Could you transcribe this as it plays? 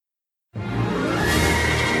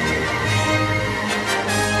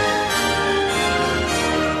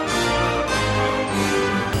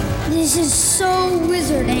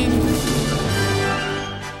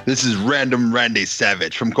This is Random Randy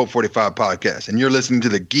Savage from Code 45 Podcast, and you're listening to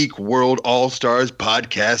the Geek World All-Stars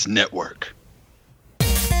Podcast Network.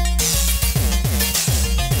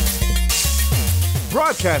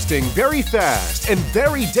 Broadcasting very fast and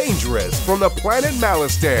very dangerous from the planet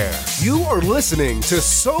Malastare. You are listening to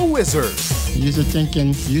So Wizard. You're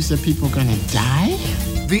thinking, people gonna die?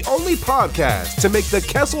 The only podcast to make the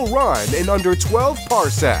Kessel Run in under 12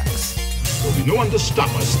 parsecs. There'll be no one to stop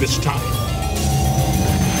us this time.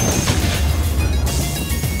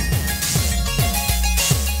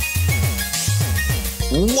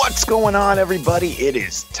 What's going on, everybody? It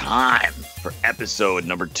is time for episode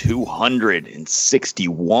number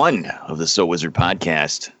 261 of the So Wizard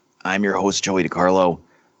podcast. I'm your host, Joey DiCarlo.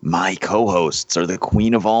 My co-hosts are the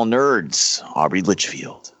queen of all nerds, Aubrey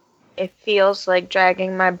Litchfield. It feels like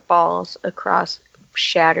dragging my balls across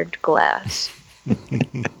shattered glass.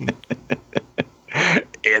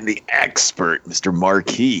 And the expert, Mr.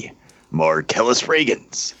 Marquis, Marcellus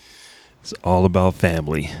Reagans. It's all about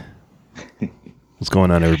family. What's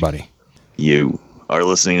going on, everybody? You are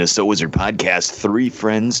listening to So Wizard Podcast. Three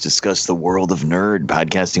friends discuss the world of nerd,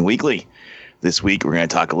 podcasting weekly. This week, we're going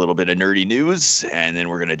to talk a little bit of nerdy news, and then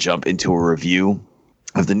we're going to jump into a review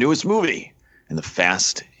of the newest movie in the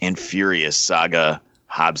Fast and Furious saga,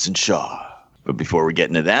 Hobbs and Shaw. But before we get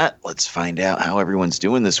into that, let's find out how everyone's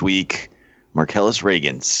doing this week. Marcellus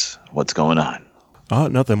Reagans, what's going on?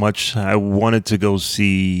 Nothing much. I wanted to go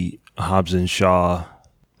see Hobbs and Shaw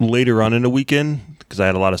later on in the weekend because I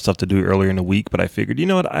had a lot of stuff to do earlier in the week, but I figured, you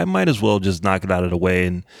know what, I might as well just knock it out of the way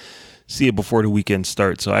and see it before the weekend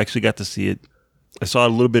starts. So I actually got to see it. I saw it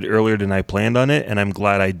a little bit earlier than I planned on it, and I'm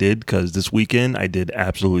glad I did because this weekend I did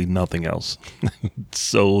absolutely nothing else.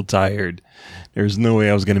 So tired. There's no way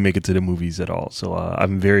I was going to make it to the movies at all. So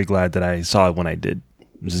I'm very glad that I saw it when I did. I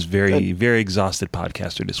was just very exhausted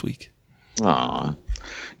podcaster this week. Aw.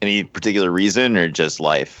 Any particular reason or just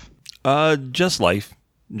life? Just life.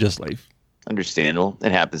 Just life. Understandable.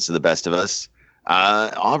 It happens to the best of us.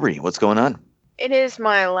 Aubrey, what's going on? It is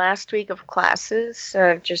my last week of classes, so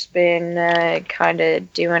I've just been kind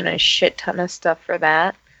of doing a shit ton of stuff for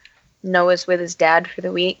that. Noah's with his dad for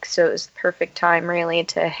the week, so it was the perfect time, really,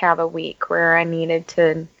 to have a week where I needed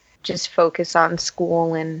to just focus on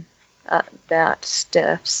school and that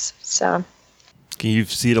stuff. So, can you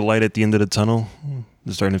see the light at the end of the tunnel?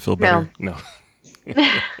 It's starting to feel better. No.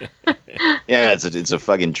 Yeah, it's a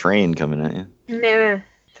fucking train coming at you. No,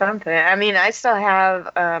 something. I mean, I still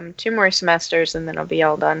have 2 more semesters, and then I'll be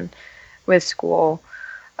all done with school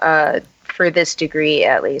for this degree,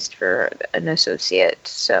 at least for an associate.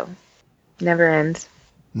 So, never ends.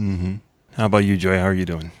 Mm-hmm. How about you, Joy? How are you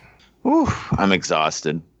doing? Whew, I'm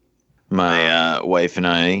exhausted. My wife and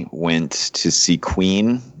I went to see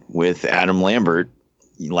Queen with Adam Lambert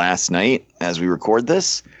last night as we record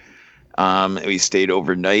this. We stayed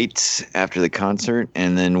overnight after the concert,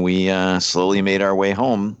 and then we slowly made our way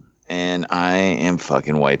home, and I am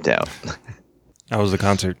fucking wiped out. How was the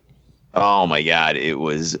concert? Oh my God, it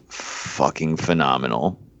was fucking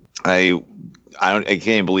phenomenal. I can't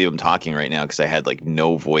even believe I'm talking right now because I had like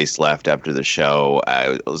no voice left after the show.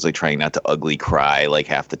 I was like trying not to ugly cry like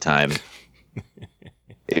half the time.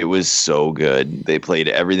 It was so good. They played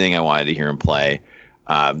everything I wanted to hear them play.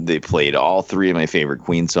 They played all 3 of my favorite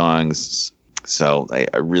Queen songs. So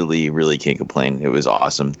I really, really can't complain. It was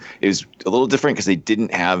awesome. It was a little different because they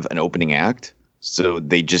didn't have an opening act. So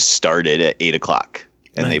they just started at 8 o'clock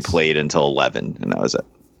and Nice. They played until 11, and that was it.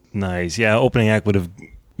 Nice. Yeah, opening act would have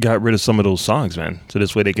got rid of some of those songs, man. So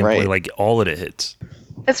this way they can play like all of the hits.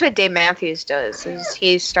 That's what Dave Matthews does. Is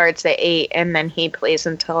he starts at 8 and then he plays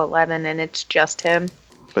until 11, and it's just him.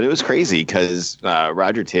 But it was crazy because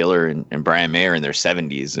Roger Taylor and Brian May are in their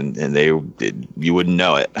 70s, and you wouldn't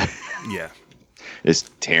know it. Yeah.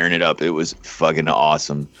 Just tearing it up. It was fucking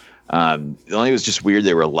awesome. The only was just weird.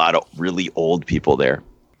 There were a lot of really old people there,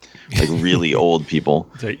 like really old people.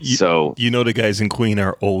 So you know the guys in Queen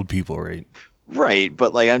are old people, right? Right,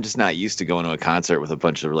 but like I'm just not used to going to a concert with a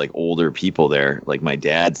bunch of like older people there, like my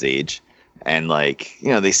dad's age, and like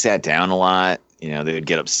they sat down a lot. They would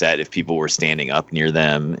get upset if people were standing up near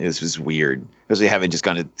them. It was just weird, especially having just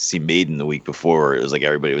gone to see Maiden the week before. It was like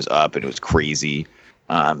everybody was up and it was crazy.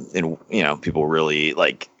 And people were really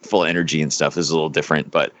like full of energy and stuff. This is a little different,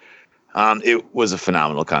 but it was a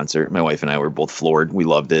phenomenal concert. My wife and I were both floored. We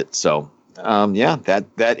loved it. So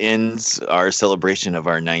that ends our celebration of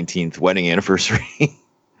our 19th wedding anniversary.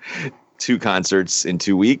 2 concerts in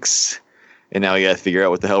 2 weeks, and now we got to figure out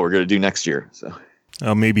what the hell we're going to do next year. So.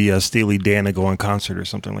 Maybe Steely Dan to go on concert or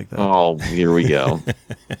something like that. Oh, here we go.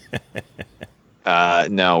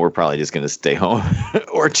 No, we're probably just going to stay home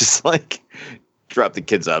or just like drop the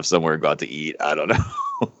kids off somewhere and go out to eat. I don't know.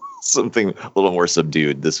 Something a little more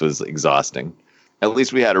subdued. This was exhausting. At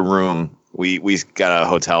least we had a room. We got a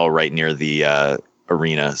hotel right near the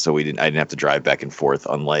arena, so I didn't have to drive back and forth,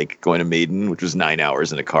 unlike going to Maiden, which was 9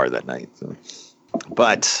 hours in a car that night. So.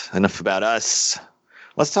 But enough about us.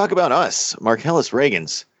 Let's talk about us. Marcellus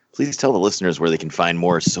Reagans, please tell the listeners where they can find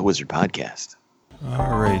more So Wizard podcast.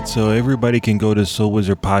 All right, so everybody can go to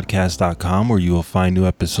SoWizardPodcast.com where you will find new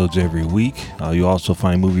episodes every week. You'll also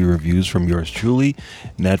find movie reviews from yours truly,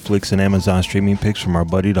 Netflix and Amazon streaming picks from our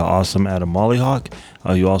buddy, the awesome Adam Mollyhawk.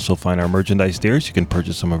 You'll also find our merchandise there, so you can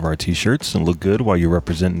purchase some of our t-shirts and look good while you're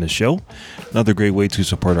representing the show. Another great way to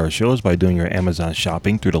support our show is by doing your Amazon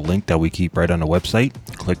shopping through the link that we keep right on the website.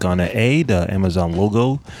 Click on the Amazon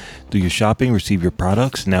logo, do your shopping, receive your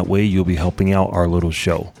products, and that way you'll be helping out our little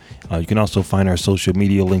show. You can also find our social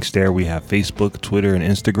media links there. We have Facebook, Twitter, and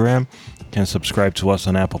Instagram. You can subscribe to us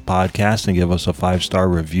on Apple Podcasts and give us a 5-star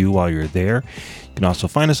review while you're there. You can also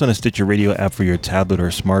find us on the Stitcher Radio app for your tablet or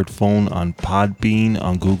smartphone, on Podbean,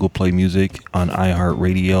 on Google Play Music, on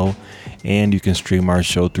iHeartRadio, and you can stream our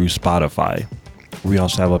show through Spotify. We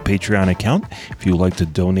also have a Patreon account if you would like to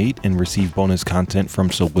donate and receive bonus content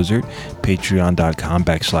from So Wizard,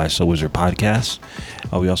 patreon.com/SoWizardPodcast.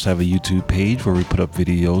 We also have a YouTube page where we put up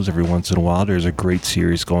videos every once in a while. There's a great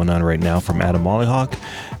series going on right now from Adam Mollyhawk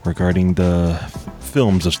regarding the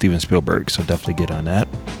films of Steven Spielberg, so definitely get on that.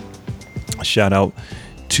 A shout out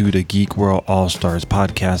to the Geek World All-Stars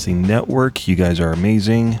Podcasting Network. You guys are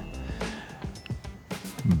amazing.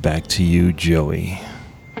 Back to you, Joey.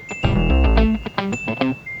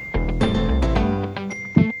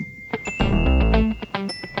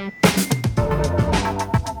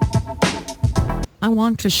 I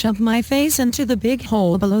want to shove my face into the big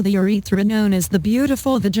hole below the urethra known as the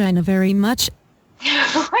beautiful vagina very much.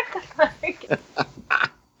 What the fuck?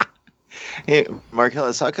 Hey,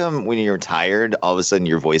 Marcellus, how come when you're tired, all of a sudden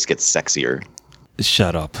your voice gets sexier?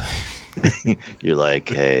 Shut up. You're like,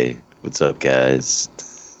 hey, what's up, guys?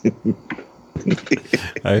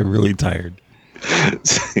 I'm really tired.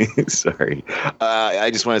 Sorry. I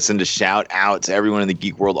just want to send a shout out to everyone in the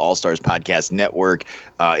Geek World All-Stars Podcast Network.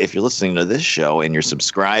 If you're listening to this show and you're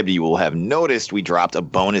subscribed, you will have noticed we dropped a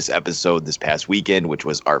bonus episode this past weekend, which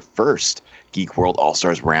was our first Geek World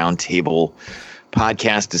All-Stars Roundtable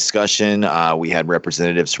podcast discussion. We had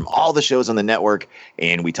representatives from all the shows on the network,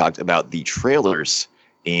 and we talked about the trailers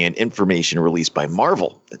and information released by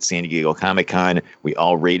Marvel at San Diego Comic-Con. We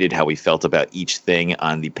all rated how we felt about each thing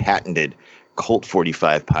on the patented Colt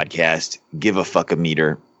 45 podcast, Give a Fuck a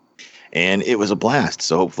Meter. And it was a blast.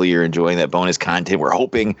 So hopefully you're enjoying that bonus content. We're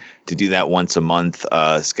hoping to do that once a month,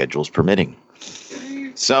 schedules permitting.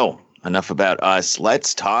 So enough about us.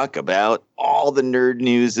 Let's talk about all the nerd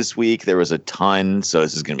news this week. There was a ton, so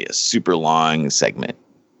this is going to be a super long segment.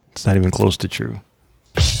 It's not even close to true.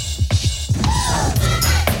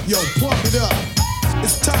 Yo, pump it up.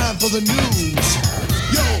 It's time for the news.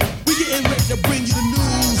 Yo, we getting ready to bring you the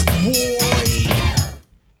news, boy.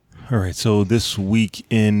 All right, so this week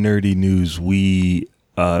in nerdy news, we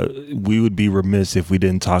would be remiss if we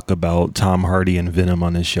didn't talk about Tom Hardy and Venom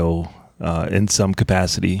on this show in some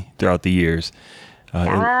capacity throughout the years.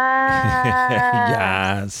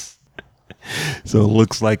 Yes. So it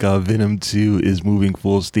looks like Venom 2 is moving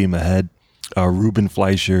full steam ahead. Ruben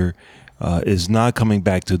Fleischer is not coming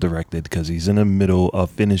back to direct it because he's in the middle of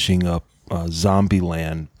finishing up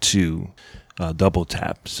Zombieland 2. Double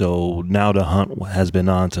Tap. So now the hunt has been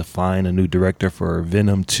on to find a new director for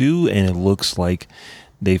Venom 2, and it looks like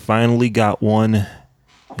they finally got one.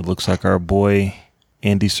 It looks like our boy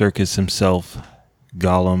Andy Serkis himself,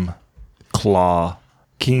 Gollum, Claw,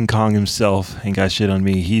 King Kong himself, ain't got shit on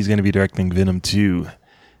me. He's going to be directing Venom 2.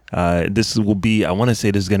 This will be, I want to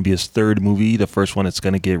say this is going to be his third movie. The first one that's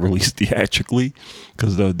going to get released theatrically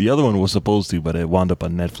because the other one was supposed to, but it wound up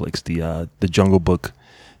on Netflix. The Jungle Book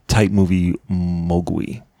type movie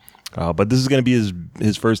Mowgli. But this is going to be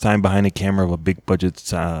his first time behind the camera of a big budget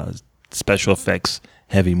special effects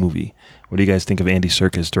heavy movie. What do you guys think of Andy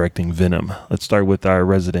Serkis directing Venom? Let's start with our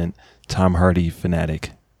resident Tom Hardy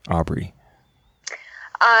fanatic, Aubrey.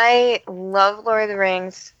 I love Lord of the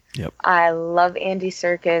Rings. Yep. I love Andy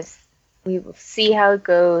Serkis. We will see how it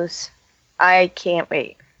goes. I can't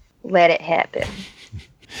wait. Let it happen.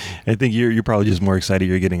 I think you're probably just more excited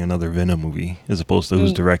you're getting another Venom movie as opposed to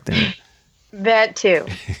who's directing it. That too.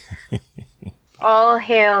 All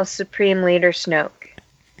hail Supreme Leader Snoke.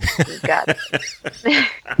 You got it.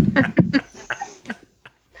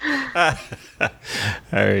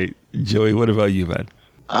 All right, Joey, what about you, man?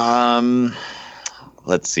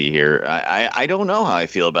 Let's see here. I don't know how I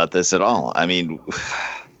feel about this at all. I mean,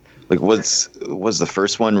 Like, was the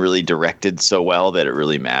first one really directed so well that it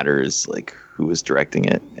really matters, like, who was directing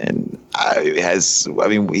it? And have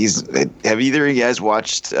either of you guys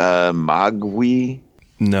watched Mowgli?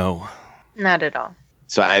 No. Not at all.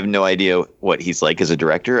 So I have no idea what he's like as a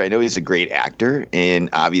director. I know he's a great actor, and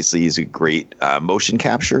obviously he's a great motion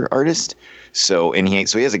capture artist. So he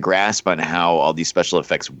has a grasp on how all these special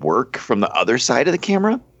effects work from the other side of the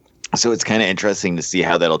camera. So it's kind of interesting to see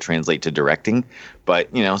how that'll translate to directing. But,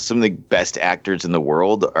 some of the best actors in the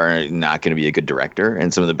world are not going to be a good director,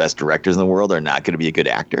 and some of the best directors in the world are not going to be a good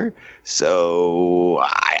actor. So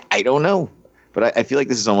I don't know. But I feel like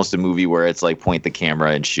this is almost a movie where it's like point the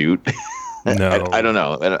camera and shoot. No. I don't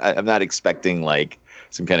know. I'm not expecting like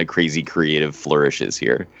some kind of crazy creative flourishes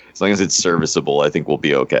here. As long as it's serviceable, I think we'll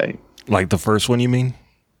be okay. Like the first one, you mean?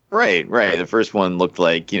 Right. The first one looked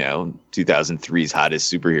like, 2003's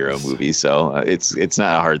hottest superhero movie. So it's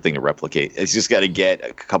not a hard thing to replicate. It's just got to get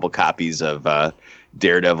a couple copies of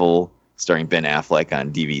Daredevil starring Ben Affleck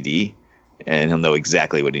on DVD, and he'll know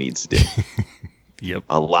exactly what he needs to do. Yep.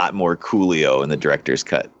 A lot more Coolio in the director's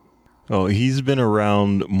cut. Oh, he's been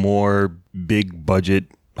around more big budget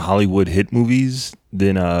Hollywood hit movies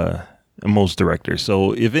than most directors.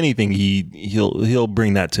 So if anything, he'll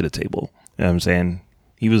bring that to the table. You know what I'm saying?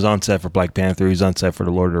 He was on set for Black Panther. He's on set for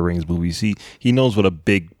the Lord of the Rings movies. He knows what a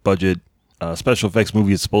big budget special effects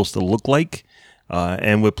movie is supposed to look like.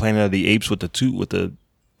 And with Planet of the Apes, with the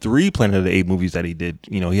 3 Planet of the Apes movies that he did,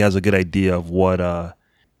 he has a good idea of what a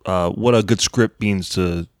good script means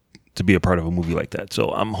to be a part of a movie like that. So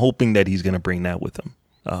I'm hoping that he's going to bring that with him.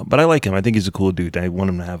 But I like him. I think he's a cool dude. I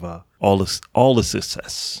want him to have all the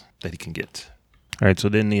success that he can get. All right. So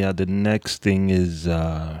then the next thing is,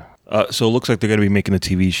 so it looks like they're going to be making a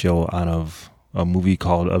TV show out of a movie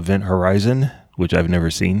called Event Horizon, which I've never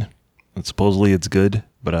seen. And supposedly it's good,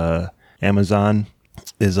 but Amazon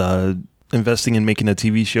is investing in making a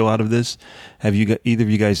TV show out of this. Have either of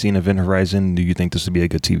you guys seen Event Horizon? Do you think this would be a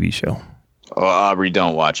good TV show? Oh, Aubrey,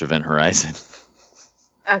 don't watch Event Horizon.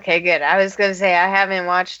 Okay, good. I was going to say I haven't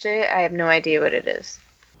watched it. I have no idea what it is.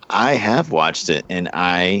 I have watched it, and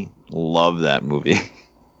I love that movie.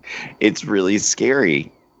 It's really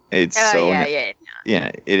scary. It's it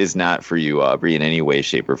is not for you, Aubrey, in any way,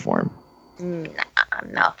 shape, or form.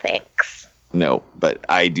 No, thanks. No, but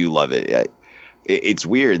I do love it. It's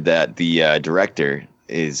weird that the director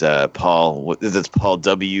is Paul. That's Paul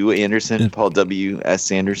W. Anderson. Paul W.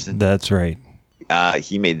 S. Anderson. That's right.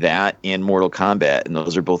 He made that and Mortal Kombat, and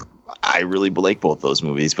those are both. I really like both those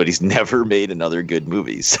movies, but he's never made another good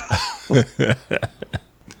movie. So.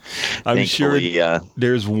 I'm sure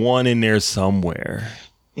there's one in there somewhere.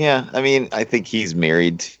 Yeah, I mean, I think he's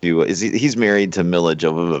married to. He's married to Mila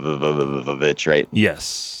Jovovich, right?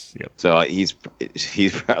 Yes. Yep. So he's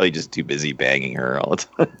probably just too busy banging her all the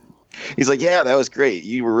time. He's like, yeah, that was great.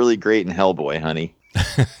 You were really great in Hellboy, honey.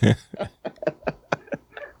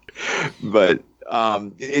 But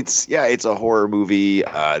it's a horror movie.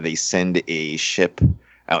 They send a ship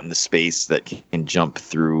out into space that can jump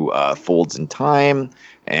through folds in time,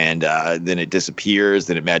 and then it disappears.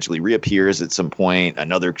 Then it magically reappears at some point.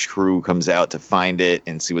 Another crew comes out to find it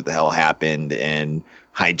and see what the hell happened, and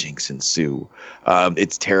hijinks ensue.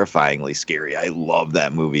 It's terrifyingly scary. I love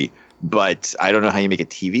that movie. But I don't know how you make a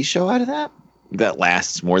TV show out of that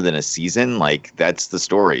lasts more than a season. Like, that's the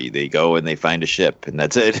story. They go and they find a ship, and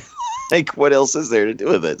that's it. Like, what else is there to do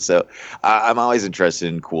with it? So I'm always interested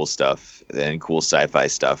in cool stuff and cool sci-fi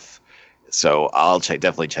stuff. So I'll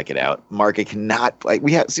definitely check it out. Mark, I cannot,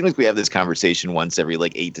 it seems like we have this conversation once every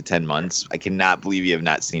 8 to 10 months. I cannot believe you have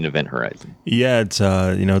not seen Event Horizon. Yeah, it's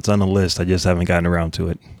it's on the list. I just haven't gotten around to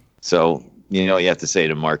it. So, you know what you have to say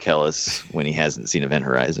to Mark Ellis when he hasn't seen Event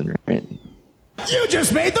Horizon, right? You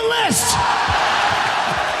just made the list!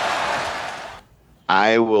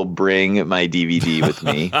 I will bring my DVD with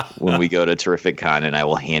me when we go to Terrific Con, and I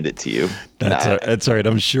will hand it to you. That's all right.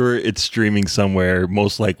 I'm sure it's streaming somewhere,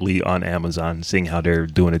 most likely on Amazon, seeing how they're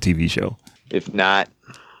doing a TV show. If not,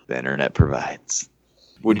 the internet provides.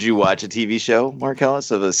 Would you watch a TV show, Mark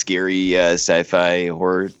Ellis, of a scary sci-fi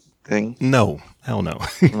horror thing? No. Hell no.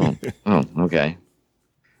 oh, okay.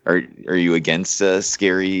 Are you against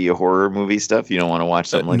scary horror movie stuff? You don't want to watch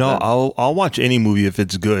something like that? No, I'll watch any movie if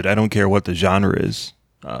it's good. I don't care what the genre is.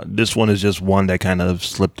 This one is just one that kind of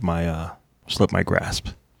slipped my grasp.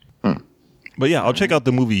 But yeah, I'll check out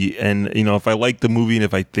the movie, and if I like the movie and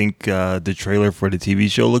if I think the trailer for the TV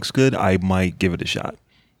show looks good, I might give it a shot.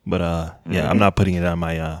 But I'm not putting it on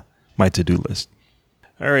my to-do list.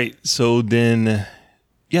 All right, so then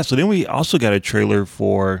we also got a trailer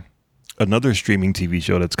for another streaming TV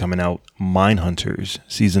show that's coming out, Mindhunters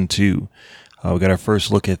Season 2. We got our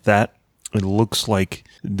first look at that. It looks like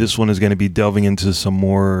this one is going to be delving into some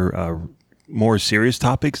more serious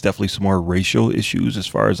topics, definitely some more racial issues as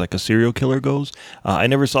far as like a serial killer goes. I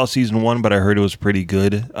never saw season 1, but I heard it was pretty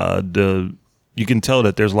good. You can tell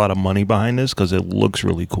that there's a lot of money behind this because it looks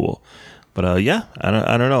really cool. But yeah,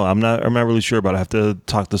 I don't know. I'm not really sure about it. I have to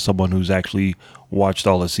talk to someone who's actually watched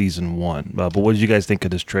all of season 1. But what did you guys think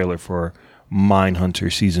of this trailer for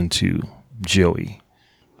Mindhunter season 2, Joey?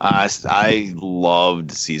 I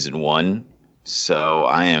loved season 1, so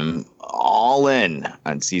I am all in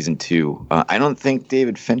on season 2. I don't think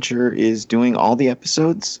David Fincher is doing all the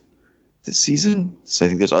episodes this season, so I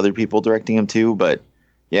think there's other people directing them too. But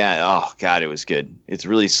yeah, oh god, it was good. It's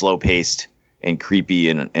really slow paced and creepy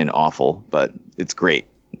and awful, but it's great.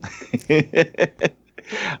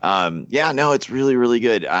 Yeah, no, it's really, really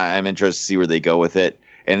good. I'm interested to see where they go with it.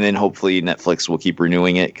 And then hopefully Netflix will keep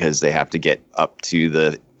renewing it because they have to get up to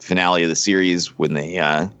the finale of the series when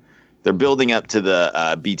they're building up to the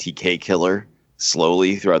BTK killer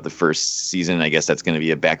slowly throughout the first season. I guess that's going to be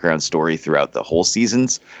a background story throughout the whole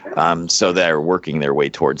seasons. So they're working their way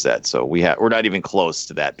towards that. So we're not even close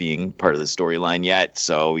to that being part of the storyline yet.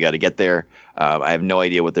 So we got to get there. I have no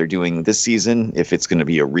idea what they're doing this season, if it's going to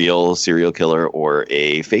be a real serial killer or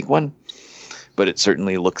a fake one, but it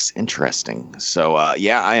certainly looks interesting. So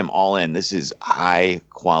yeah, I am all in. This is high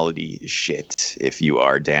quality shit if you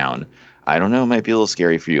are down. I don't know, it might be a little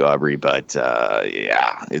scary for you, Aubrey, but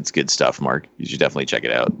yeah, it's good stuff, Mark. You should definitely check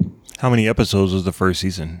it out. How many episodes was the first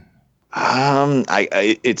season? I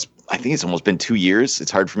think it's almost been 2 years.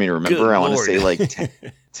 It's hard for me to remember. Good I want to Lord. say like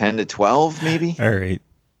 10 to 12, maybe. All right.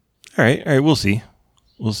 We'll see.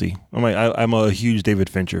 I'm a huge David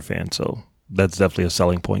Fincher fan, so that's definitely a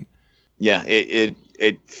selling point. Yeah, it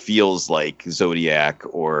feels like Zodiac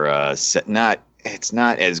or it's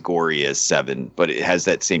not as gory as Seven, but it has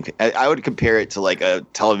that same. I would compare it to like a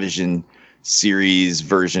television series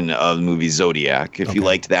version of the movie Zodiac. If you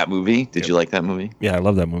liked that movie, did you like that movie? Yeah, I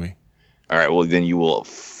love that movie. All right, well then you will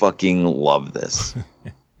fucking love this.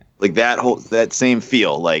 Like that same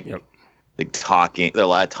feel, like talking. There's a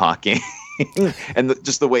lot of talking, and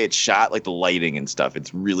just the way it's shot, like the lighting and stuff.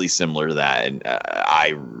 It's really similar to that, and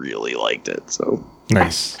I really liked it. So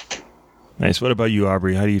nice. What about you,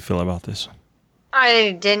 Aubrey? How do you feel about this?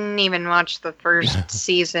 I didn't even watch the first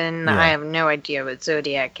season. Yeah. I have no idea what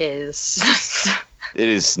Zodiac is. It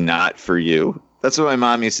is not for you. That's what my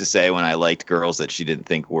mom used to say when I liked girls that she didn't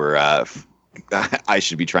think were I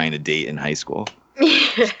should be trying to date in high school.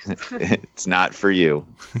 It's not for you.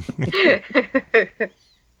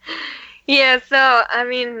 Yeah, so, I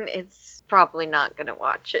mean, it's probably not going to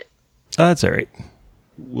watch it. That's all right.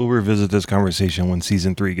 We'll revisit this conversation when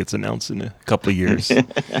season 3 gets announced in a couple of years.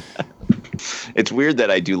 It's weird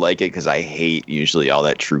that I do like it because I hate usually all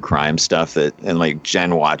that true crime stuff and like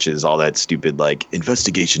Jen watches all that stupid like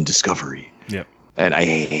investigation discovery. Yep. And I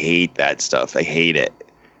hate that stuff. I hate it.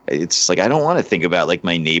 It's like I don't want to think about like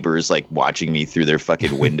my neighbors like watching me through their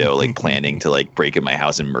fucking window, like planning to like break in my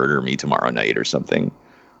house and murder me tomorrow night or something.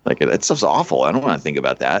 Like that stuff's awful. I don't want to think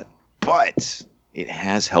about that. But it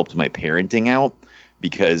has helped my parenting out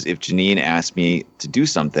because if Janine asked me to do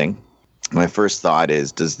something, my first thought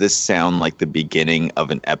is, does this sound like the beginning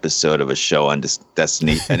of an episode of a show on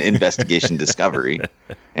an investigation discovery?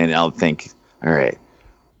 And I'll think, all right,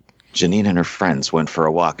 Janine and her friends went for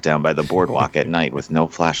a walk down by the boardwalk at night with no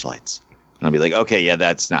flashlights. And I'll be like, okay, yeah,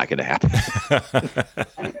 that's not going to happen.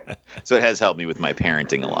 So it has helped me with my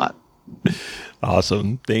parenting a lot.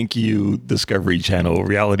 Awesome. Thank you, Discovery Channel,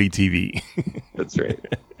 reality TV. That's right.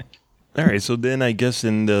 All right, so then I guess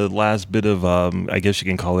in the last bit of, I guess you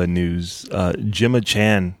can call it news, Gemma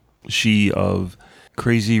Chan, she of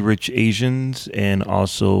Crazy Rich Asians, and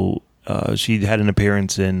also she had an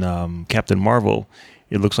appearance in Captain Marvel.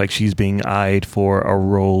 It looks like she's being eyed for a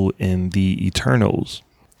role in the Eternals,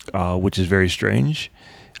 which is very strange.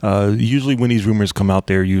 Usually when these rumors come out,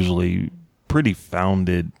 they're usually pretty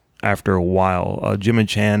founded after a while. Gemma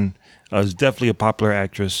Chan is definitely a popular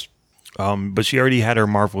actress. But she already had her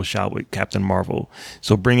Marvel shot with Captain Marvel.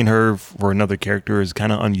 So bringing her for another character is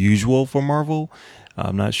kind of unusual for Marvel.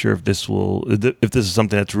 I'm not sure if this is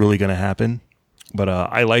something that's really going to happen. But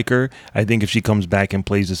I like her. I think if she comes back and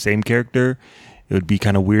plays the same character, it would be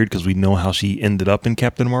kind of weird because we know how she ended up in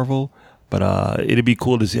Captain Marvel. But it'd be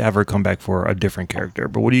cool to have her come back for a different character.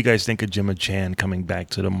 But what do you guys think of Gemma Chan coming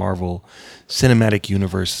back to the Marvel Cinematic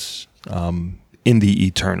Universe in the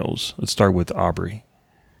Eternals? Let's start with Aubrey.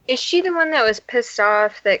 Is she the one that was pissed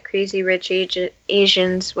off that Crazy Rich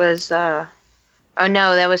Asians was, oh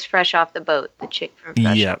no, that was Fresh Off the Boat, the chick from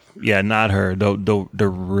Fresh Off. Yeah, not her, the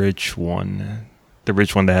rich one. The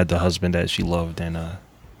rich one that had the husband that she loved and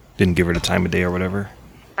didn't give her the time of day or whatever.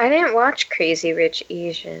 I didn't watch Crazy Rich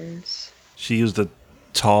Asians. She was the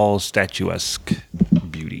tall, statuesque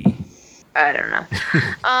beauty. I don't know.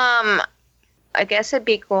 I guess it'd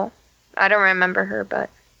be cool. I don't remember her, but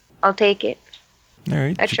I'll take it. All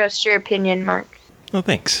right. I trust your opinion, Mark. Oh,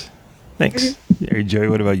 thanks. Thanks. All right, Joey,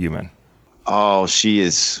 what about you, man? Oh, she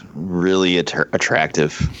is really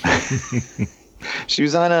attractive. She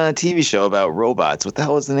was on a TV show about robots. What the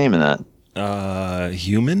hell was the name of that?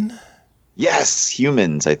 Human? Yes,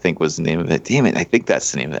 Humans, I think was the name of it. Damn it, I think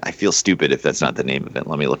that's the name of it. I feel stupid if that's not the name of it.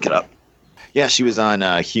 Let me look it up. Yeah, she was on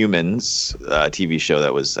Humans, TV show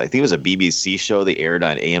that was, I think it was a BBC show. They aired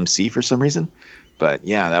on AMC for some reason. But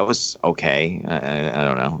yeah, that was okay. I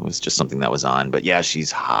don't know. It was just something that was on. But yeah,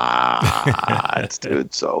 she's hot,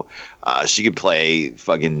 dude. So she could play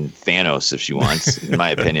fucking Thanos if she wants, in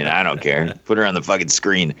my opinion. I don't care. Put her on the fucking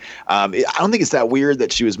screen. I don't think it's that weird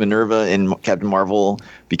that she was Minerva in Captain Marvel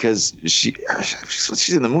because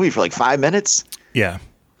she's in the movie for like 5 minutes. Yeah.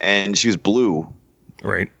 And she was blue.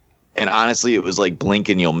 Right. And honestly, it was like blink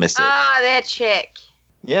and you'll miss it. Ah, that chick.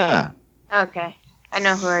 Yeah. Okay. I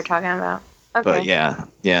know who we're talking about. Okay. But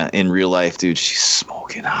yeah, in real life, dude, she's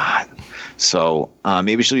smoking hot. So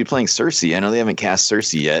maybe she'll be playing Cersei. I know they haven't cast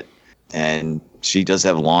Cersei yet, and she does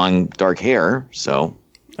have long, dark hair. So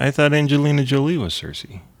I thought Angelina Jolie was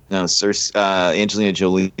Cersei. No, Angelina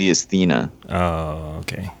Jolie is Thena. Oh,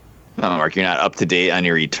 okay. Oh, Mark, you're not up to date on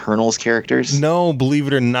your Eternals characters? No, believe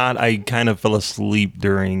it or not, I kind of fell asleep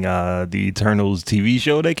during the Eternals TV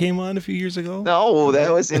show that came on a few years ago. No,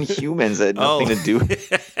 that was in Humans. It had nothing to do with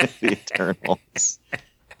the Eternals.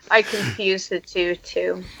 I confused the two,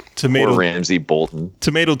 too. Tomato. Or Ramsay Bolton.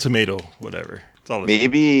 Tomato, whatever. It's all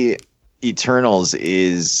Maybe Eternals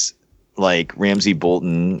is like Ramsay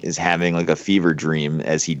Bolton is having like a fever dream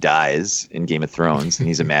as he dies in Game of Thrones, and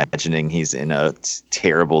he's imagining he's in a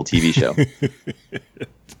terrible TV show.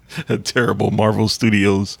 A terrible Marvel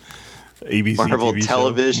Studios, ABC Marvel TV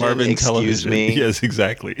Television, show. Marvel excuse Television. me. Yes,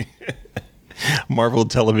 exactly. Marvel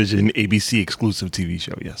Television, ABC exclusive TV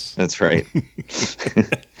show. Yes, that's right.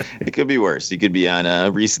 It could be worse. You could be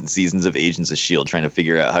on recent seasons of Agents of S.H.I.E.L.D. trying to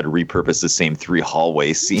figure out how to repurpose the same 3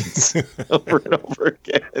 hallway scenes over and over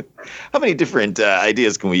again. How many different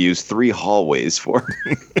ideas can we use 3 hallways for?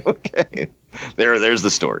 Okay, there's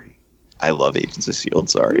the story. I love Agents of S.H.I.E.L.D.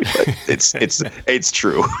 Sorry, but it's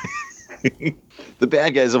true. The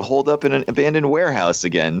bad guys have holed up in an abandoned warehouse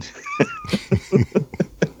again.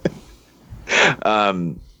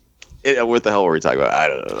 What the hell were we talking about? I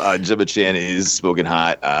don't know. Gemma Chan is smoking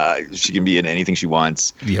hot. She can be in anything she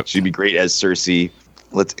wants. Yep. She'd be great as Cersei.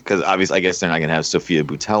 Because obviously, I guess they're not going to have Sofia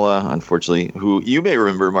Boutella, unfortunately, who you may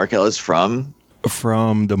remember, Markel, is from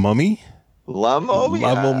The Mummy. La Momia.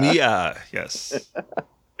 La Momia. Yes.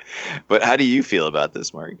 But how do you feel about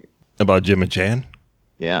this, Mark? About Gemma Chan?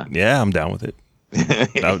 Yeah. Yeah, I'm down with it.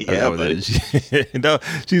 No,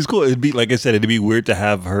 she's cool. It'd be, like I said, it'd be weird to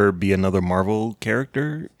have her be another Marvel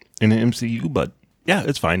character in an MCU, but yeah,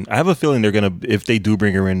 it's fine. I have a feeling they're gonna, if they do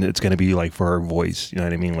bring her in, it's gonna be like for her voice. You know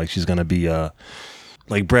what I mean? Like she's gonna be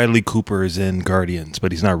like Bradley Cooper is in Guardians,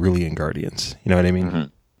 but he's not really in Guardians. You know what I mean?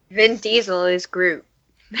 Mm-hmm. Vin Diesel is Groot.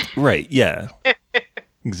 Right? Yeah.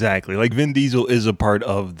 Exactly. Like Vin Diesel is a part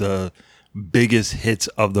of the biggest hits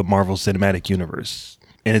of the Marvel Cinematic Universe.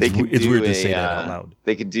 And it's weird to say that out loud.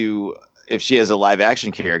 They could do, if she has a live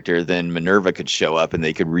action character, then Minerva could show up and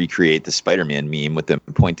they could recreate the Spider-Man meme with them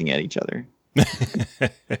pointing at each other.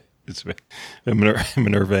 It's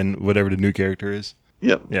Minerva and whatever the new character is.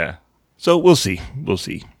 Yep. Yeah. So we'll see. We'll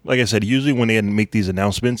see. Like I said, usually when they make these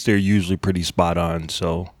announcements, they're usually pretty spot on.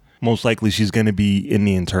 So most likely she's going to be in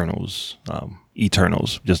the Eternals.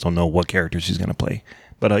 Just don't know what character she's going to play.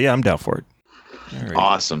 But yeah, I'm down for it. All right.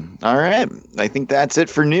 Awesome. All right. I think that's it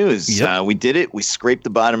for news. Yep. We did it. We scraped the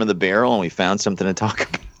bottom of the barrel and we found something to talk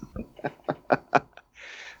about.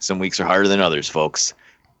 Some weeks are harder than others, folks.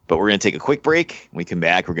 But we're going to take a quick break. When we come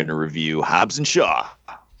back, we're going to review Hobbs and Shaw,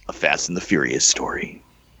 a Fast and the Furious story.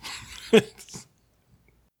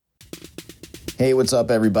 Hey, what's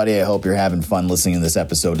up, everybody? I hope you're having fun listening to this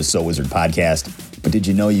episode of So Wizard Podcast. But did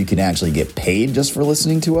you know you can actually get paid just for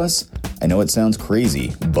listening to us? I know it sounds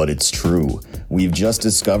crazy, but it's true. We've just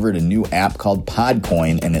discovered a new app called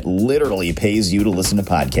Podcoin, and it literally pays you to listen to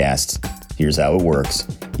podcasts. Here's how it works.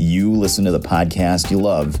 You listen to the podcast you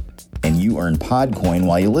love, and you earn Podcoin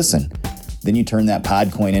while you listen. Then you turn that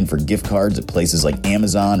Podcoin in for gift cards at places like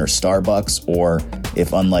Amazon or Starbucks, or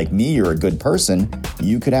if, unlike me, you're a good person,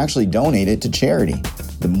 you could actually donate it to charity.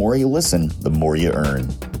 The more you listen, the more you earn.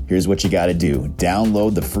 Here's what you got to do.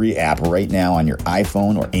 Download the free app right now on your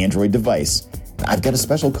iPhone or Android device I've got a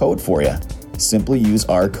special code for you. Simply use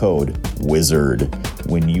our code WIZARD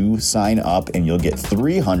when you sign up, and you'll get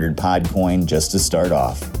 300 Podcoin just to start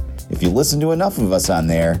off. If you listen to enough of us on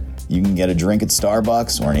there, you can get a drink at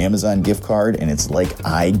Starbucks or an Amazon gift card, and it's like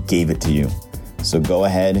I gave it to you. So go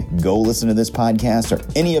ahead, go listen to this podcast or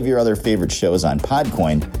any of your other favorite shows on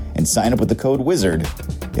Podcoin and sign up with the code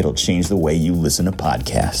WIZARD. It'll change the way you listen to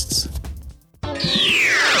podcasts.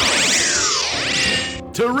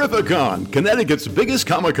 Terrificon, Connecticut's biggest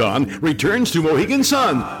Comic-Con, returns to Mohegan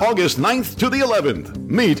Sun, August 9th to the 11th.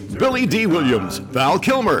 Meet Billy D. Williams, Val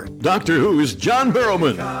Kilmer, Doctor Who's John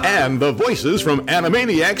Barrowman, and the voices from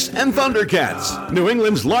Animaniacs and Thundercats. New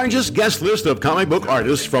England's largest guest list of comic book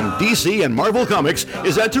artists from DC and Marvel Comics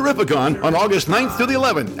is at Terrificon on August 9th to the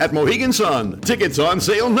 11th at Mohegan Sun. Tickets on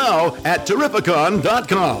sale now at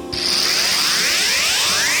Terrificon.com.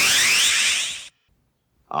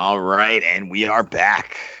 All right, and we are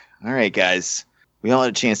back. All right, guys. We all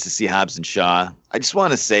had a chance to see Hobbs and Shaw. I just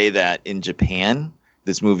want to say that in Japan,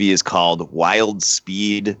 this movie is called Wild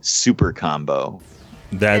Speed Super Combo.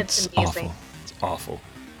 That's awful. It's awful.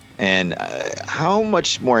 And how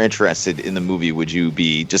much more interested in the movie would you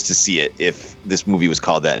be just to see it if this movie was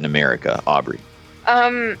called that in America, Aubrey?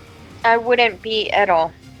 I wouldn't be at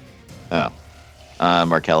all. Oh.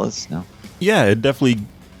 Marcellus? No? Yeah, it definitely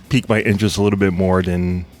piqued my interest a little bit more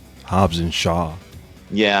than Hobbs and Shaw.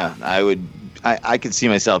 Yeah, I could see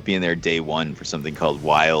myself being there day one for something called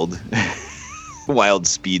Wild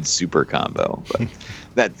Speed Super Combo, but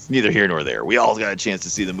that's neither here nor there. We all got a chance to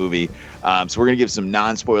see the movie, so we're gonna give some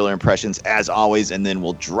non-spoiler impressions as always, and then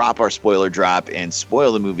we'll drop our spoiler drop and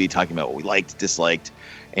spoil the movie, talking about what we liked, disliked,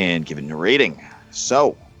 and give it a rating.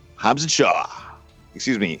 So, Hobbs and Shaw,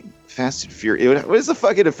 Fast and Furious. What is the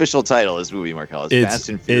fucking official title of this movie, Marcellus? Fast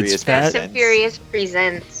and Furious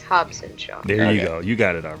presents Hobbs and Shaw. There you go. You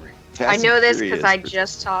got it, Aubrey. I know this because I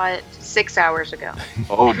just saw it 6 hours ago.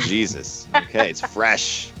 Oh, Jesus. Okay, it's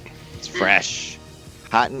fresh. It's fresh.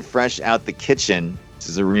 Hot and fresh out the kitchen. This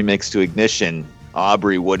is a remix to Ignition.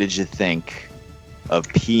 Aubrey, what did you think of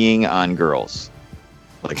peeing on girls?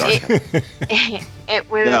 It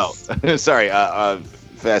was... No, sorry.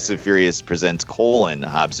 Fast and Furious presents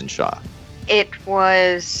Hobbs and Shaw. It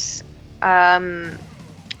was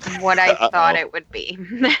what I thought it would be.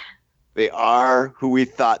 They are who we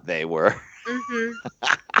thought they were. Mm-hmm.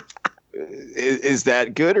 Is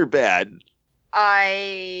that good or bad?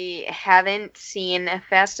 I haven't seen a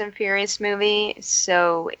Fast and Furious movie,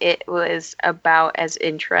 so it was about as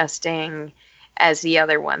interesting as the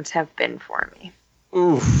other ones have been for me.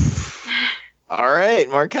 Oof. All right,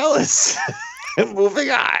 Marcellus. Moving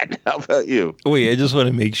on. How about you? Wait, I just want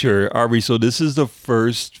to make sure, Aubrey. So this is the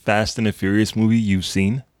first Fast and the Furious movie you've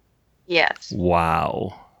seen? Yes.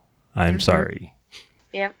 Wow. I'm sorry.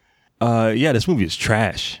 Yep. Yeah, this movie is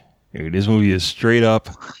trash. Dude, this movie is straight up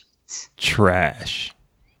trash.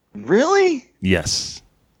 Really? Yes.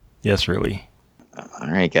 Yes, really. All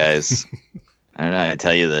right, guys. I don't know how to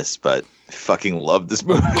tell you this, but I fucking love this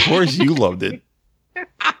movie. Of course you loved it.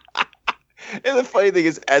 And the funny thing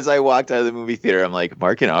is, as I walked out of the movie theater, I'm like,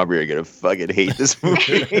 Mark and Aubrey are going to fucking hate this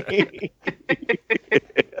movie.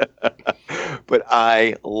 But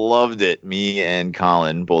I loved it. Me and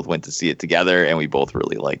Colin both went to see it together, and we both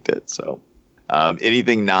really liked it. So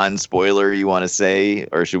anything non-spoiler you want to say,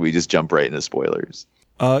 or should we just jump right into spoilers?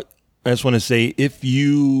 I just want to say, if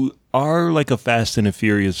you are like a Fast and the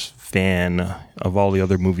Furious fan of all the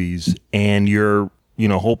other movies, and you're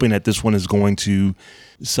hoping that this one is going to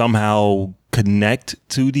somehow connect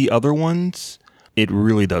to the other ones, it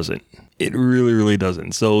really doesn't. It really, really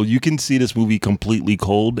doesn't. So you can see this movie completely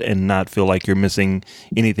cold and not feel like you're missing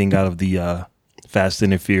anything out of the Fast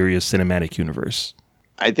and the Furious cinematic universe.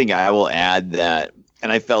 I think I will add that,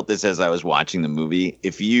 and I felt this as I was watching the movie,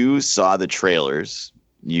 if you saw the trailers,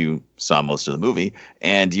 you saw most of the movie,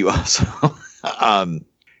 and you also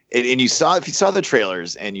if you saw the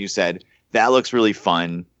trailers and you said, that looks really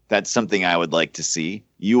fun, that's something I would like to see,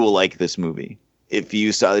 you will like this movie. If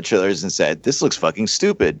you saw the trailers and said, this looks fucking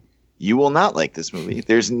stupid, you will not like this movie.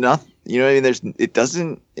 There's nothing, it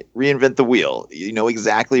doesn't reinvent the wheel. You know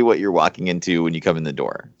exactly what you're walking into when you come in the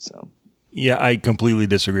door. So, yeah, I completely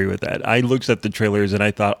disagree with that. I looked at the trailers and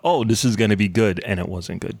I thought, oh, this is going to be good. And it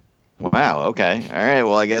wasn't good. Wow. Okay. All right.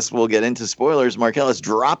 Well, I guess we'll get into spoilers. Marcellus,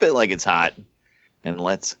 drop it like it's hot. And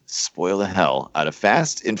let's spoil the hell out of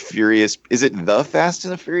Fast and Furious. Is it The Fast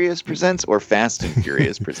and the Furious Presents or Fast and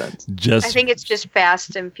Furious Presents? I think it's just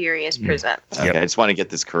Fast and Furious Presents. Okay, I just want to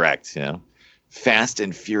get this correct. Fast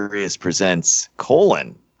and Furious Presents,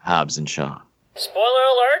 Hobbs and Shaw. Spoiler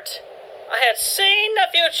alert! I had seen the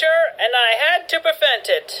future and I had to prevent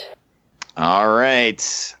it. All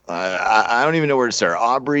right. I don't even know where to start.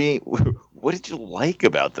 Aubrey, what did you like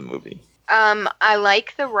about the movie? I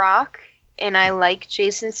like The Rock, and I like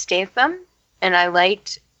Jason Statham, and I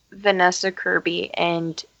liked Vanessa Kirby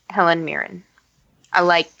and Helen Mirren.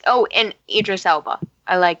 And Idris Elba.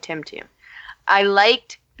 I liked him too. I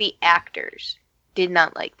liked the actors. Did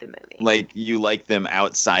not like the movie. Like, you liked them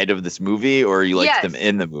outside of this movie, or you liked Yes. them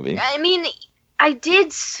in the movie? I mean, I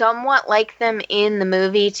did somewhat like them in the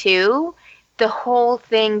movie too. The whole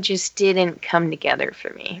thing just didn't come together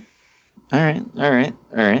for me. All right.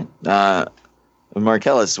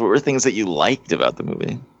 Marcellus, what were things that you liked about the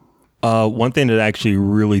movie? One thing that I actually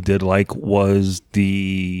really did like was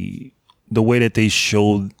the way that they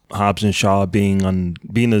showed Hobbs and Shaw being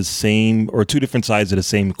the same, or two different sides of the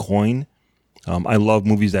same coin. I love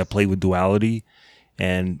movies that play with duality,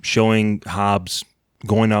 and showing Hobbs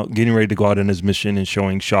getting ready to go out on his mission, and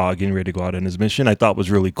showing Shaw getting ready to go out on his mission, I thought was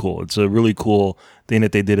really cool. It's a really cool thing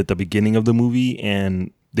that they did at the beginning of the movie,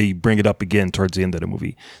 and they bring it up again towards the end of the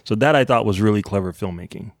movie. So that I thought was really clever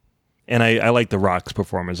filmmaking. And I like The Rock's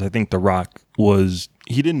performance. I think The Rock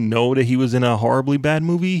he didn't know that he was in a horribly bad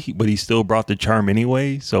movie, but he still brought the charm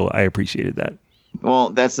anyway. So I appreciated that. Well,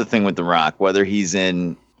 that's the thing with The Rock. Whether he's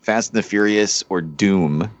in Fast and the Furious or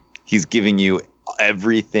Doom, he's giving you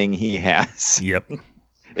everything he has. Yep.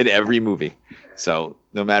 In every movie. So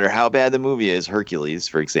no matter how bad the movie is, Hercules,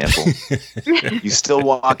 for example, you still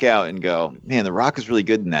walk out and go, man, The Rock is really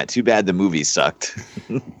good in that. Too bad the movie sucked.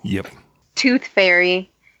 Yep. Tooth Fairy.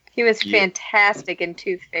 He was fantastic in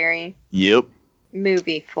Tooth Fairy. Yep.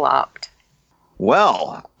 Movie flopped.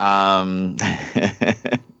 Well, right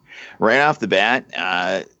off the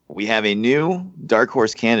bat, we have a new Dark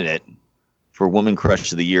Horse candidate for Woman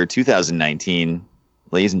Crush of the Year 2019.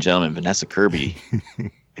 Ladies and gentlemen, Vanessa Kirby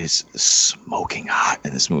is smoking hot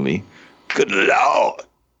in this movie. Good Lord.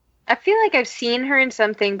 I feel like I've seen her in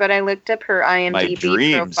something, but I looked up her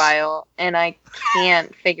IMDb profile, and I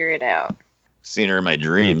can't figure it out. Seen her in my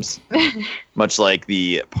dreams. Much like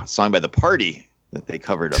the song by The Party that they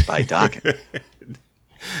covered up by Dokken.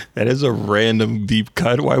 That is a random deep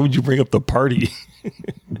cut. Why would you bring up The Party?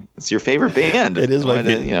 It's your favorite band. It is my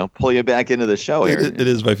favorite. To, pull you back into the show here. It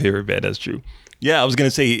is my favorite band. That's true. Yeah, I was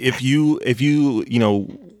gonna say if you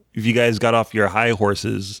guys got off your high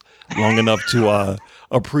horses long enough to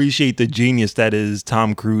appreciate the genius that is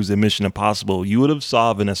Tom Cruise in Mission Impossible, you would have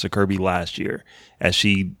saw Vanessa Kirby last year as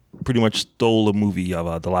she pretty much stole a movie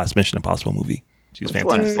of the last Mission Impossible movie. She was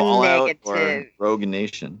fantastic. Fallout or Rogue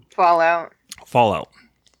Nation? Fallout.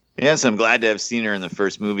 Yes, I'm glad to have seen her in the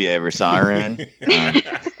first movie I ever saw her in.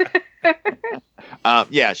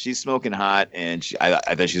 Yeah, she's smoking hot, and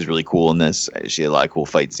I thought she was really cool in this. She had a lot of cool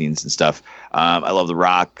fight scenes and stuff. I love The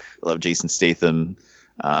Rock. I love Jason Statham.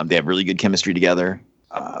 They have really good chemistry together.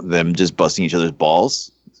 Them just busting each other's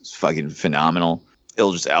balls. It's fucking phenomenal.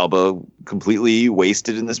 Idris Elba completely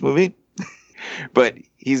wasted in this movie, but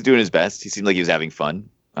he's doing his best. He seemed like he was having fun.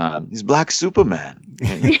 He's Black Superman.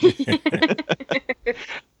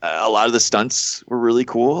 A lot of the stunts were really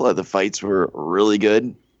cool. The fights were really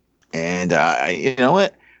good. And you know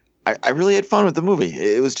what? I really had fun with the movie.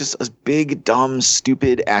 It was just a big, dumb,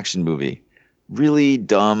 stupid action movie. Really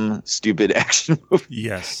dumb, stupid action movie.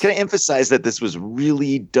 Yes. Can I emphasize that this was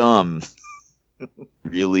really dumb?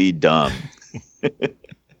 Really dumb.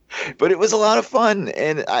 But it was a lot of fun,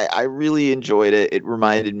 and I really enjoyed it. It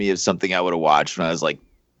reminded me of something I would have watched when I was like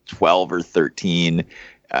 12 or 13.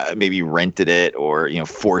 Maybe rented it or,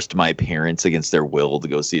 forced my parents against their will to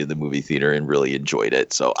go see it in the movie theater and really enjoyed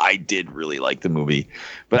it. So I did really like the movie,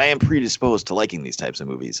 but I am predisposed to liking these types of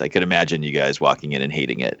movies. I could imagine you guys walking in and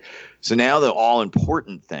hating it. So now the all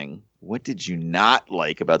important thing, what did you not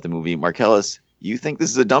like about the movie? Marcellus, you think this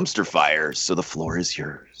is a dumpster fire, so the floor is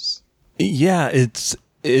yours. Yeah, it's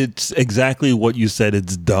exactly what you said.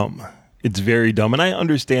 It's dumb. It's very dumb, and I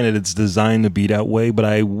understand that it's designed to be that way, but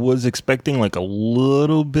I was expecting like a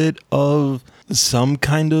little bit of some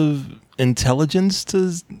kind of intelligence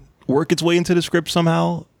to work its way into the script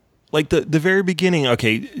somehow. Like the very beginning,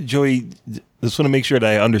 okay, Joey, just want to make sure that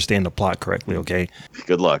I understand the plot correctly, okay?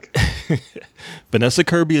 Good luck. Vanessa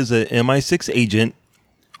Kirby is an MI6 agent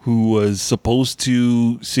who was supposed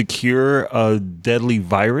to secure a deadly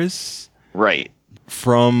virus. Right.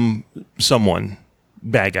 From someone.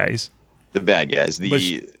 Bad guys. The bad guys,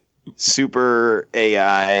 the super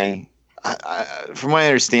AI. From what I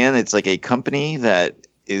understand, it's like a company that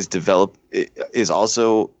is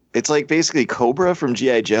also It's like basically Cobra from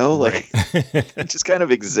G.I. Joe. Like, it just kind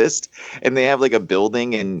of exists. And they have like a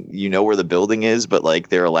building, and you know where the building is, but like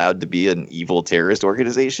they're allowed to be an evil terrorist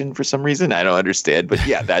organization for some reason. I don't understand. But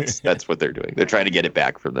yeah, that's what they're doing. They're trying to get it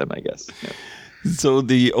back from them, I guess. Yeah. So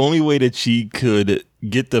the only way that she could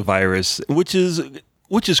get the virus, which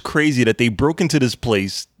is crazy that they broke into this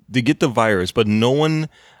place to get the virus, but no one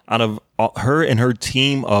out of her and her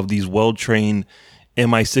team of these well-trained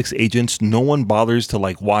MI6 agents, no one bothers to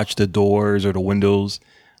like watch the doors or the windows.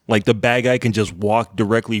 Like the bad guy can just walk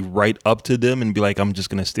directly right up to them and be like, I'm just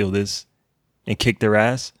going to steal this and kick their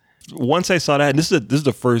ass. Once I saw that, this is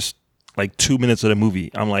the first like 2 minutes of the movie.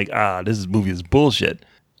 I'm like, this movie is bullshit.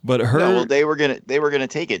 But her, no, well, they were gonna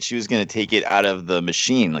take it. She was gonna take it out of the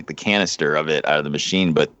machine, like the canister of it out of the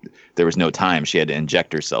machine, but there was no time. She had to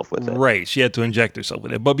inject herself with it. Right, she had to inject herself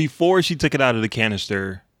with it. But before she took it out of the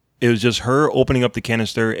canister, it was just her opening up the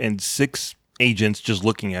canister and 6 agents just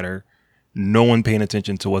looking at her, no one paying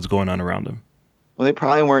attention to what's going on around them. Well, they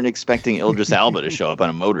probably weren't expecting Idris Elba to show up on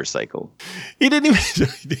a motorcycle. He didn't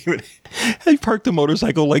even. He parked the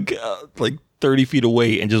motorcycle like 30 feet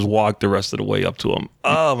away and just walked the rest of the way up to him.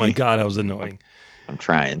 Oh my God, that was annoying. I'm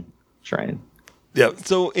trying. Yeah.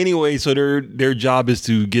 So anyway, so their job is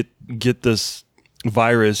to get this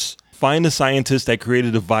virus, find the scientist that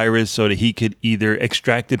created the virus so that he could either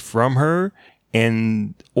extract it from her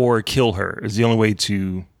or kill her is the only way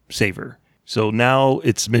to save her. So now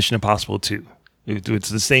it's Mission Impossible 2. It's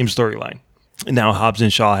the same storyline. And now Hobbs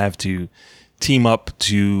and Shaw have to team up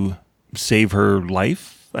to save her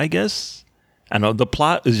life, I guess. I know the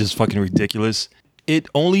plot is just fucking ridiculous. It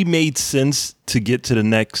only made sense to get to the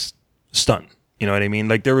next stunt. You know what I mean?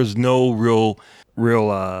 Like there was no real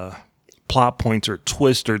plot points or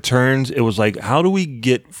twists or turns. It was like, how do we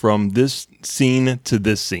get from this scene to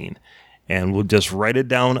this scene? And we'll just write it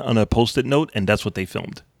down on a Post-it note, and that's what they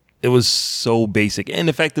filmed. It was so basic. And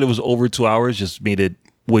the fact that it was over 2 hours just made it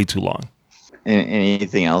way too long.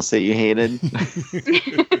 Anything else that you hated?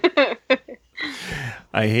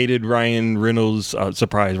 I hated Ryan Reynolds.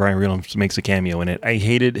 Surprise, Ryan Reynolds makes a cameo in it. I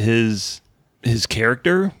hated his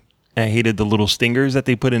character. I hated the little stingers that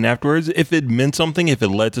they put in afterwards. If it meant something, if it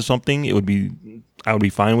led to something, I would be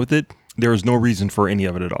fine with it. There was no reason for any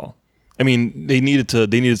of it at all. I mean, they needed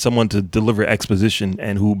someone to deliver exposition,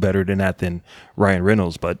 and who better than that than Ryan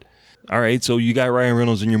Reynolds? But all right, so you got Ryan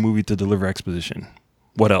Reynolds in your movie to deliver exposition.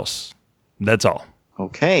 What else? That's all.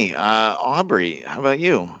 Okay, Aubrey, how about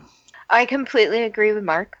you? I completely agree with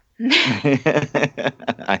Mark.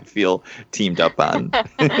 I feel teamed up on.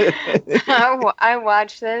 I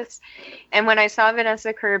watched this, and when I saw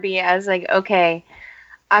Vanessa Kirby, I was like, okay,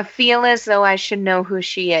 I feel as though I should know who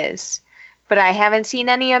she is, but I haven't seen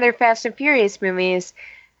any other Fast and Furious movies,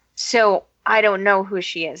 so I don't know who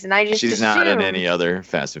she is. And she's not in any other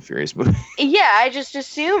Fast and Furious movie. Yeah, I just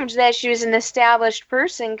assumed that she was an established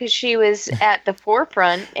person because she was at the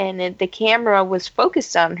forefront and the camera was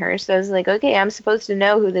focused on her. So I was like, okay, I'm supposed to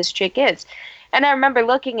know who this chick is. And I remember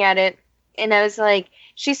looking at it and I was like,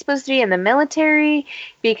 she's supposed to be in the military,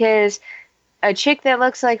 because a chick that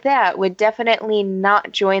looks like that would definitely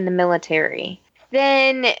not join the military.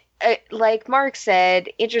 Then, like Mark said,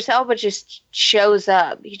 Idris Elba just shows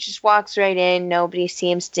up. He just walks right in. Nobody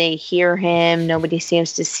seems to hear him. Nobody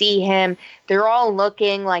seems to see him. They're all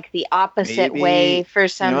looking like the opposite way for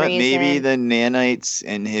some reason. Maybe the nanites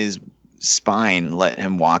in his spine let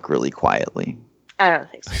him walk really quietly. I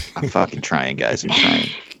don't think so. I'm fucking trying, guys. I'm trying.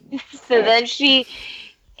 So then she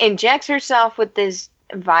injects herself with this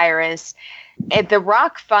virus. And The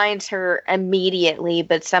Rock finds her immediately,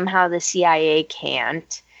 but somehow the CIA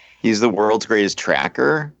can't. He's the world's greatest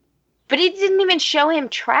tracker. But he didn't even show him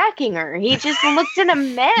tracking her. He just looked at a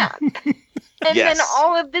map. And then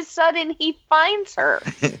all of a sudden he finds her.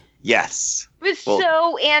 Yes. It was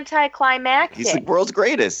so anticlimactic. He's the world's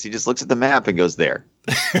greatest. He just looks at the map and goes there.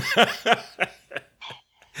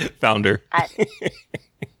 Found her.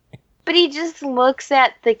 But he just looks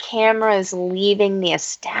at the cameras leaving the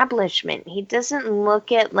establishment. He doesn't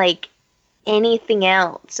look at, like, anything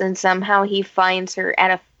else. And somehow he finds her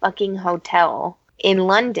at a fucking hotel in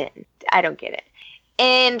London. I don't get it.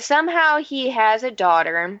 And somehow he has a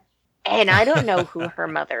daughter, and I don't know who her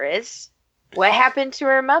mother is. What happened to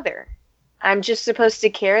her mother? I'm just supposed to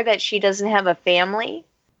care that she doesn't have a family?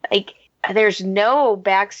 Like, there's no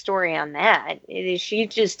backstory on that. She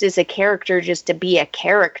just is a character just to be a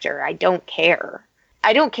character. I don't care.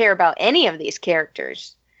 I don't care about any of these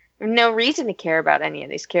characters. No reason to care about any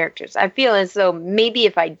of these characters. I feel as though maybe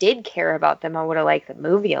if I did care about them, I would have liked the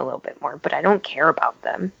movie a little bit more, but I don't care about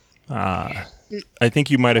them. I think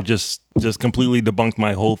you might have just completely debunked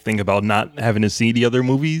my whole thing about not having to see the other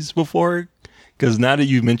movies before. Because now that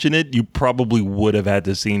you mention it, you probably would have had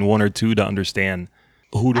to seen one or two to understand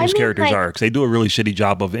who those characters are. Because they do a really shitty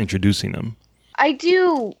job of introducing them. I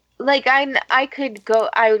do. Like, I could go.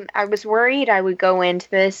 I was worried I would go into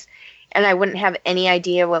this and I wouldn't have any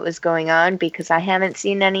idea what was going on because I haven't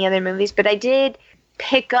seen any other movies. But I did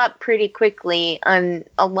pick up pretty quickly on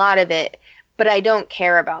a lot of it. But I don't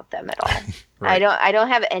care about them at all. Right. I don't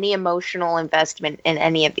have any emotional investment in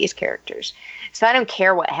any of these characters. So I don't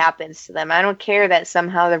care what happens to them. I don't care that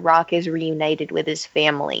somehow The Rock is reunited with his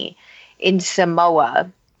family in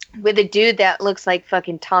Samoa with a dude that looks like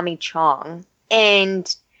fucking Tommy Chong.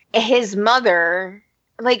 And his mother,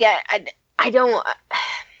 like, I don't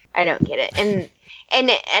get it.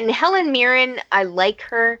 And Helen Mirren, I like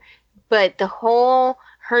her, but the whole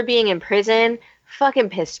her being in prison fucking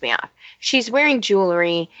pissed me off. She's wearing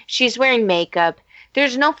jewelry. She's wearing makeup.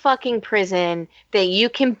 There's no fucking prison that you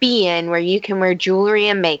can be in where you can wear jewelry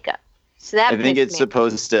and makeup. So that I think it's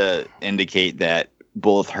supposed to indicate that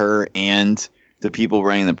both her and the people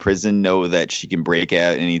running the prison know that she can break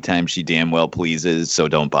out anytime she damn well pleases, so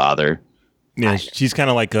don't bother. Yeah, she's kind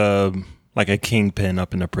of like a kingpin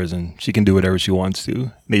up in the prison. She can do whatever she wants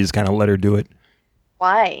to. They just kind of let her do it.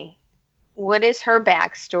 Why? What is her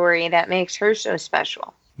backstory that makes her so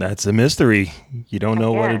special? That's a mystery. You don't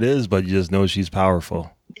know what it is, but you just know she's powerful.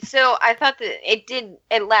 So I thought that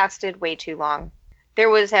it lasted way too long. There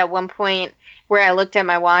was at one point where I looked at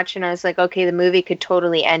my watch and I was like, okay, the movie could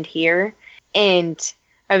totally end here. And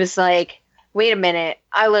I was like, wait a minute.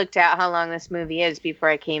 I looked at how long this movie is before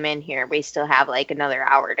I came in here. We still have like another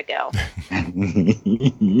hour to go.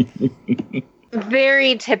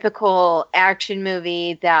 Very typical action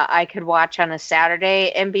movie that I could watch on a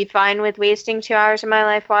Saturday and be fine with wasting 2 hours of my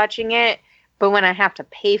life watching it. But when I have to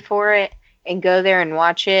pay for it and go there and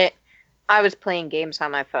watch it, I was playing games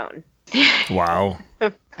on my phone. Wow.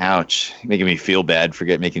 Ouch. Making me feel bad for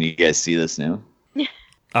making you guys see this now.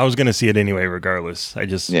 I was going to see it anyway, regardless. I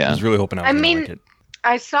just was really hoping I was going to like it.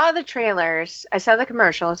 I saw the trailers. I saw the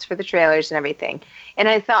commercials for the trailers and everything. And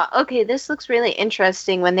I thought, okay, this looks really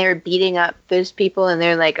interesting when they were beating up those people and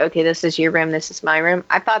they're like, okay, this is your room, this is my room.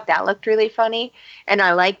 I thought that looked really funny. And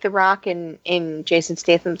I like The Rock and Jason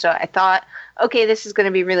Statham. So I thought, okay, this is going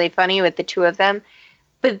to be really funny with the two of them.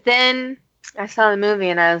 But then I saw the movie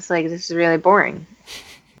and I was like, this is really boring.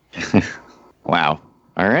 Wow.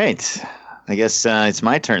 All right. I guess it's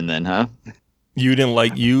my turn then, huh? You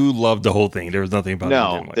loved the whole thing. There was nothing about it you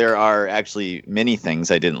didn't like. There are actually many things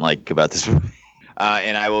I didn't like about this movie.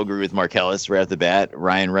 And I will agree with Marcellus right off the bat.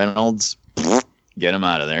 Ryan Reynolds, get him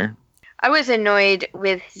out of there. I was annoyed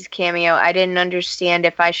with his cameo. I didn't understand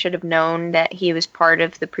if I should have known that he was part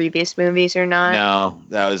of the previous movies or not. No,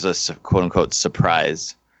 that was a quote-unquote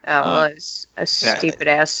surprise. Oh, it was a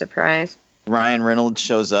stupid-ass surprise. Ryan Reynolds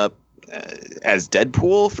shows up as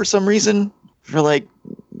Deadpool for some reason for like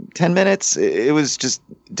 10 minutes. It was just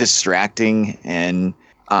distracting, and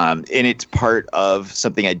it's part of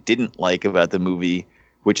something I didn't like about the movie,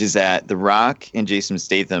 which is that The Rock and Jason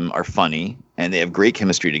Statham are funny and they have great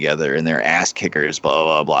chemistry together and they're ass kickers, blah,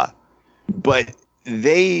 blah, blah. But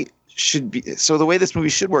they should be, so the way this movie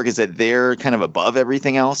should work is that they're kind of above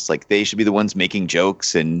everything else. Like they should be the ones making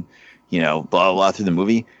jokes and, blah, blah, blah through the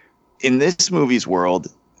movie. In this movie's world,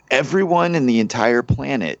 everyone in the entire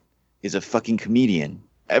planet is a fucking comedian.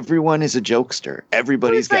 Everyone is a jokester.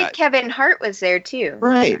 Everybody's got... like Kevin Hart was there too.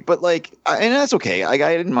 Right, but and that's okay. I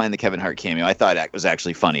didn't mind the Kevin Hart cameo. I thought that was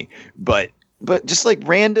actually funny. But just like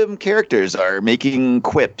random characters are making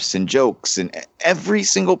quips and jokes, and every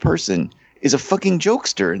single person is a fucking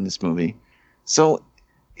jokester in this movie. So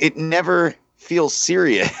it never feels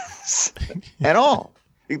serious at all.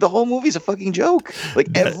 Like, the whole movie's a fucking joke. Like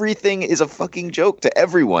everything is a fucking joke to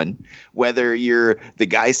everyone, whether you're the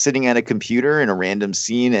guy sitting at a computer in a random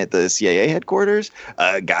scene at the CIA headquarters,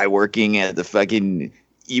 a guy working at the fucking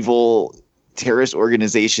evil terrorist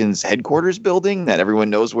organization's headquarters building that everyone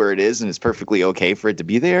knows where it is and it's perfectly okay for it to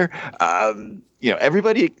be there.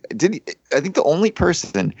 Everybody did. I think the only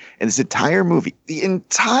person in this entire movie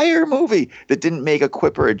that didn't make a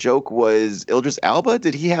quip or a joke was Idris Elba.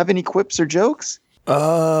 Did he have any quips or jokes?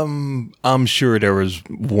 I'm sure there was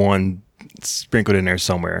one sprinkled in there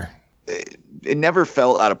somewhere. It never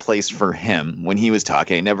felt out of place for him when he was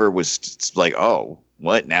talking. It never was like, oh,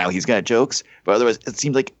 what? Now he's got jokes? But otherwise, it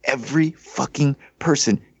seemed like every fucking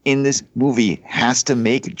person in this movie has to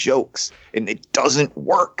make jokes, and it doesn't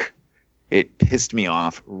work. It pissed me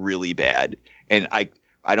off really bad. And I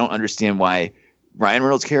don't understand why Ryan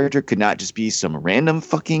Reynolds' character could not just be some random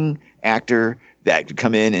fucking actor that could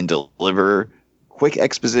come in and deliver quick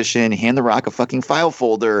exposition, hand The Rock a fucking file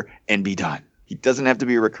folder, and be done. He doesn't have to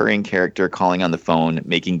be a recurring character calling on the phone,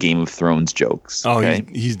 making Game of Thrones jokes. Oh, okay?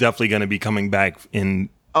 he's definitely going to be coming back in.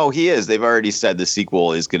 Oh, he is. They've already said the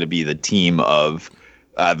sequel is going to be the team of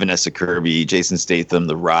Vanessa Kirby, Jason Statham,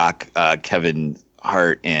 The Rock, Kevin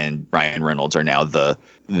Hart, and Ryan Reynolds are now the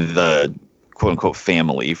quote unquote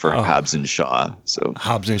family for Hobbs and Shaw. So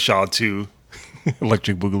Hobbs and Shaw 2,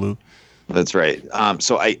 Electric Boogaloo. That's right.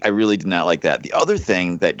 So I really did not like that. The other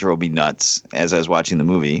thing that drove me nuts as I was watching the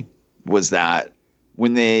movie was that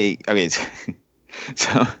when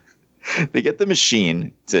so they get the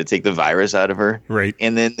machine to take the virus out of her. Right.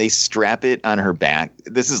 And then they strap it on her back.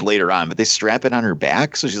 This is later on, but they strap it on her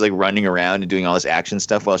back. So she's like running around and doing all this action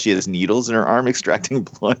stuff while she has needles in her arm extracting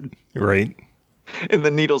blood. Right. And the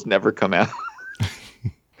needles never come out.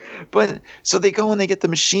 But so they go and they get the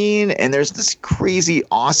machine, and there's this crazy,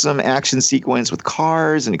 awesome action sequence with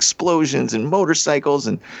cars and explosions and motorcycles,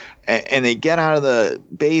 and they get out of the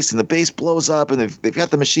base, and the base blows up, and they've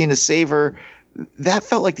got the machine to save her. That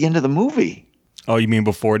felt like the end of the movie. Oh, you mean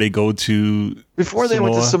before they go to Before they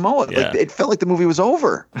went to Samoa. Yeah. Like, it felt like the movie was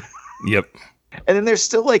over. Yep. And then there's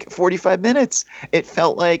still like 45 minutes. It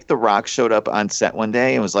felt like The Rock showed up on set one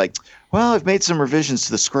day and was like, well, I've made some revisions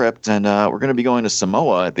to the script, and we're going to be going to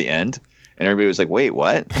Samoa at the end. And everybody was like, wait,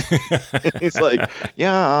 what? He's like,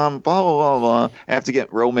 yeah, blah, blah, blah, blah. I have to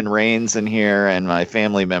get Roman Reigns in here and my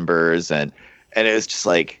family members. And it was just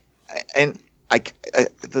like, and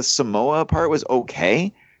the Samoa part was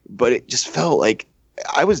okay, but it just felt like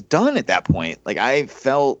I was done at that point. Like, I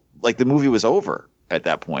felt like the movie was over at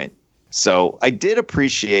that point. So I did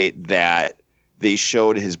appreciate that they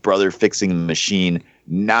showed his brother fixing the machine,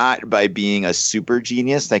 not by being a super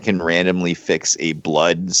genius that can randomly fix a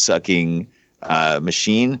blood-sucking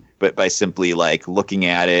machine, but by simply like looking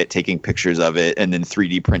at it, taking pictures of it, and then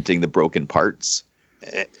 3D printing the broken parts.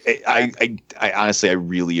 I honestly, I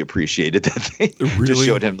really appreciated that they just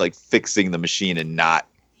showed him like fixing the machine and not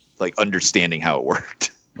like understanding how it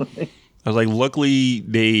worked. I was like, luckily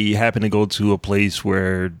they happen to go to a place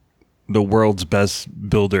where the world's best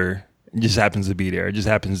builder just happens to be there. It just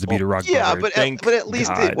happens to be The Rock. Yeah, brother. but at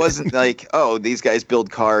least it wasn't like, oh, these guys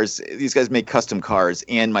build cars, these guys make custom cars,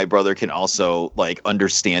 and my brother can also like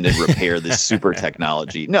understand and repair this super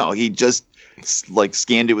technology. No, he just like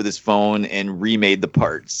scanned it with his phone and remade the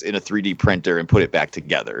parts in a 3D printer and put it back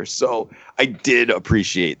together. So I did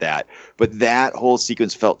appreciate that. But that whole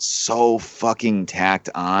sequence felt so fucking tacked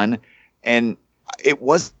on, and it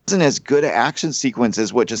wasn't as good an action sequence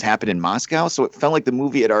as what just happened in Moscow. So it felt like the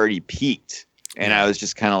movie had already peaked. And I was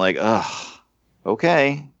just kind of like, ugh,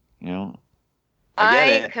 okay. You know,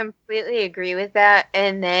 I completely agree with that.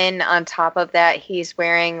 And then on top of that, he's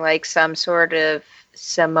wearing like some sort of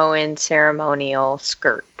Samoan ceremonial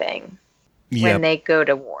skirt thing when they go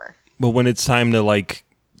to war. But when it's time to like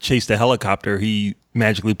chase the helicopter, he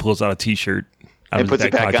magically pulls out a t-shirt. And puts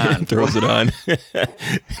it back on. Throws it on.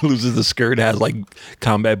 Loses the skirt, has like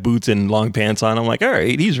combat boots and long pants on. I'm like, all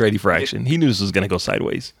right, he's ready for action. He knew this was going to go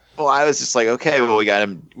sideways. Well, I was just like, okay, well, we got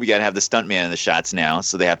to have the stuntman in the shots now.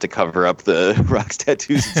 So they have to cover up the Rock's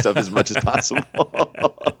tattoos and stuff as much as possible.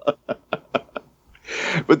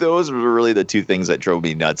 But those were really the two things that drove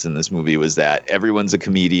me nuts in this movie, was that everyone's a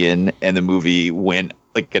comedian and the movie went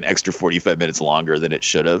like an extra 45 minutes longer than it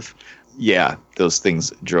should have. Yeah, those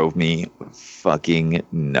things drove me fucking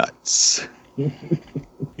nuts.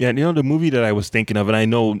 Yeah, you know, the movie that I was thinking of, and I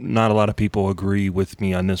know not a lot of people agree with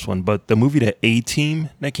me on this one, but the movie The A-Team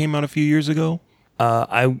that came out a few years ago,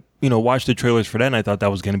 I watched the trailers for that, and I thought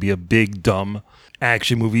that was going to be a big, dumb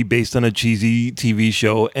action movie based on a cheesy TV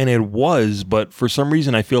show, and it was, but for some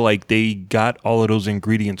reason I feel like they got all of those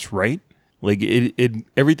ingredients right. Like,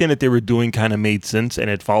 everything that they were doing kind of made sense, and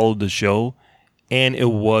it followed the show. And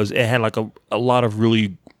it had like a lot of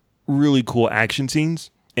really, really cool action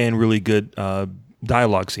scenes and really good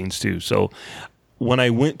dialogue scenes too. So when I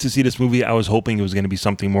went to see this movie, I was hoping it was going to be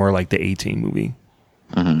something more like the A-Team movie.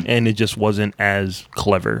 Mm-hmm. And it just wasn't as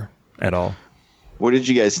clever at all. What did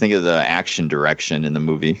you guys think of the action direction in the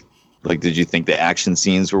movie? Like, did you think the action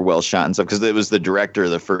scenes were well shot and stuff? Because it was the director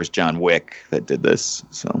of the first John Wick that did this.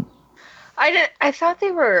 So I thought they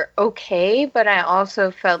were okay, but I also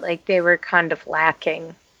felt like they were kind of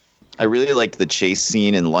lacking. I really liked the chase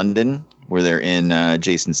scene in London where they're in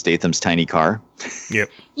Jason Statham's tiny car. Yep.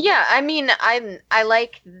 Yeah, I mean, I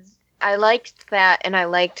liked that, and I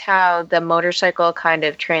liked how the motorcycle kind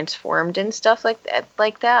of transformed and stuff like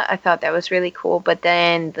that. I thought that was really cool. But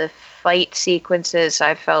then the fight sequences,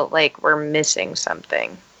 I felt like were missing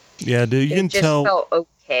something. Yeah, dude, you can tell. It just felt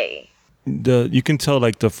okay. You can tell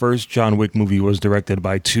like the first John Wick movie was directed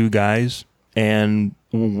by two guys, and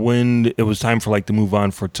when it was time for like to move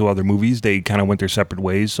on to other movies, they kind of went their separate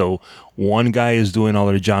ways. So one guy is doing all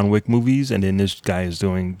of the John Wick movies, and then this guy is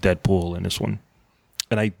doing Deadpool in this one.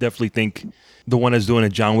 And I definitely think the one that's doing the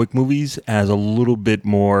John Wick movies has a little bit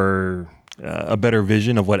more, a better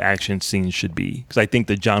vision of what action scenes should be. Because I think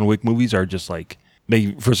the John Wick movies are just like,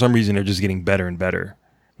 for some reason, they're just getting better and better.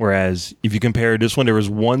 Whereas if you compare this one, there was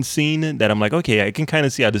one scene that I'm like, okay, I can kind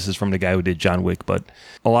of see how this is from the guy who did John Wick. But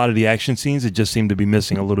a lot of the action scenes, it just seemed to be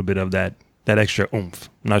missing a little bit of that extra oomph.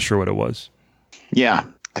 I'm not sure what it was. Yeah,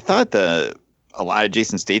 I thought a lot of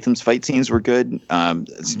Jason Statham's fight scenes were good.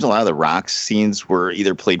 It seems a lot of the Rock's scenes were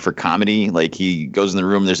either played for comedy, like he goes in the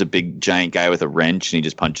room, there's a big giant guy with a wrench, and he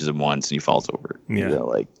just punches him once, and he falls over. Yeah, you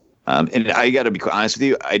know, and I got to be honest with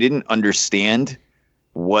you, I didn't understand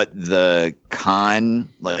what the con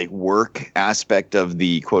work aspect of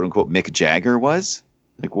the quote unquote Mick Jagger was.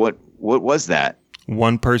 Like what was that?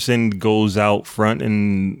 One person goes out front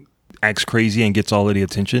and acts crazy and gets all of the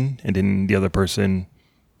attention, and then the other person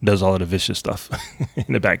does all of the vicious stuff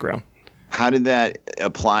in the background. How did that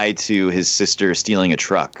apply to his sister stealing a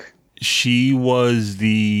truck? She was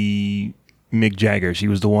the Mick Jagger. She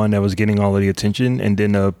was the one that was getting all of the attention, and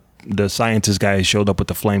then the scientist guy showed up with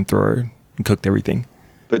the flamethrower and cooked everything.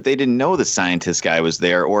 But they didn't know the scientist guy was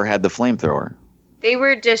there or had the flamethrower. They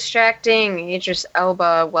were distracting Idris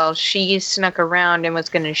Elba while she snuck around and was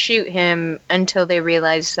going to shoot him until they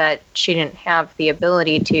realized that she didn't have the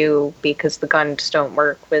ability to because the guns don't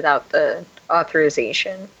work without the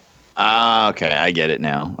authorization. Okay. I get it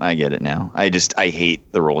now. I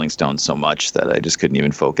hate the Rolling Stones so much that I just couldn't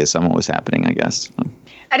even focus on what was happening, I guess.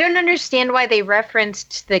 I don't understand why they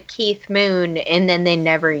referenced the Keith Moon and then they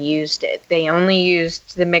never used it. They only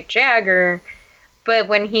used the Mick Jagger, but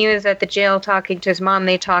when he was at the jail talking to his mom,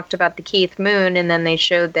 they talked about the Keith Moon, and then they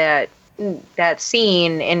showed that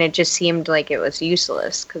scene, and it just seemed like it was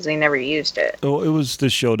useless because they never used it. Oh, it was to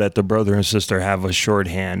show that the brother and sister have a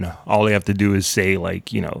shorthand. All they have to do is say,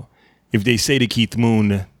 like, you know, if they say to Keith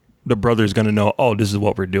Moon, the brother's going to know, oh, this is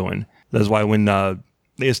what we're doing. That's why when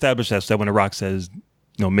they established that when The Rock says,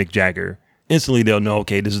 you know, Mick Jagger, instantly they'll know,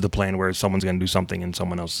 okay, this is the plan where someone's going to do something and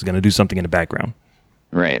someone else is going to do something in the background.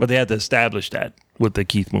 Right. But they had to establish that with the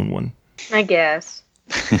Keith Moon one. I guess.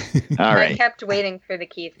 All right. I kept waiting for the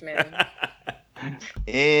Keith Moon.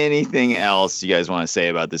 Anything else you guys want to say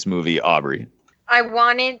about this movie, Aubrey? I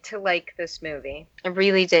wanted to like this movie. I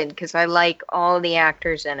really did, because I like all the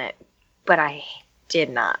actors in it. But I did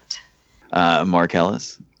not. Mark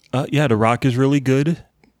Ellis? Yeah, The Rock is really good.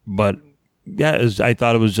 But yeah, I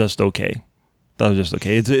thought it was just okay.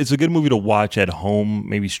 It's a good movie to watch at home,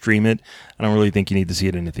 maybe stream it. I don't really think you need to see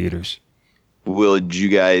it in the theaters. Would you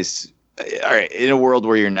guys, all right, in a world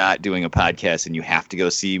where you're not doing a podcast and you have to go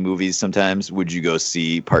see movies sometimes, would you go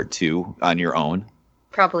see part 2 on your own?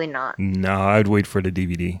 Probably not. No, I'd wait for the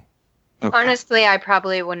DVD. Okay. Honestly, I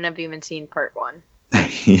probably wouldn't have even seen part 1.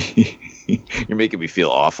 You're making me feel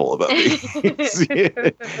awful about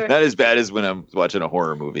it. Not as bad as when I'm watching a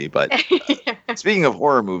horror movie, but speaking of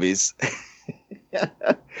horror movies,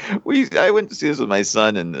 I went to see this with my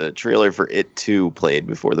son, and the trailer for It 2 played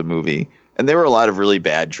before the movie. And there were a lot of really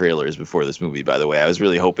bad trailers before this movie, by the way. I was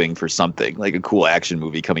really hoping for something, like a cool action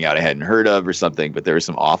movie coming out I hadn't heard of or something, but there were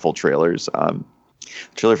some awful trailers. The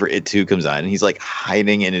trailer for It 2 comes on, and he's like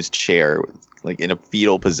hiding in his chair, like in a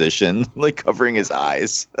fetal position, like covering his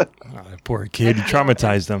eyes. Oh, poor kid, you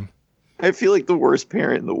traumatized him. I feel like the worst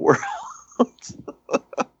parent in the world.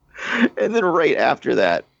 And then right after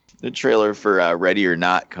that, the trailer for Ready or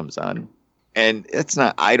Not comes on. And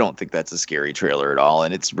I don't think that's a scary trailer at all.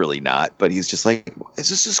 And it's really not. But he's just like, is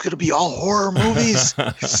this just going to be all horror movies?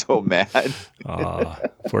 He's so mad. Aw,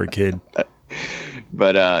 poor kid.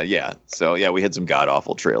 But yeah, so yeah, we had some god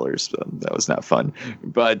awful trailers. So that was not fun.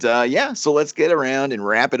 But yeah, so let's get around and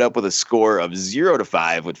wrap it up with a score of 0 to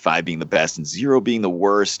 5, with 5 being the best and 0 being the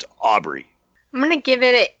worst. Aubrey. I'm going to give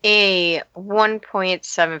it a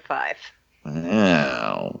 1.75.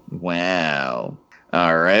 Wow.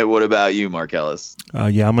 All right. What about you, Mark Ellis?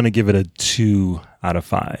 Yeah, I'm going to give it a 2 out of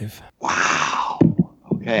 5. Wow.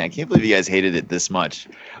 Okay. I can't believe you guys hated it this much.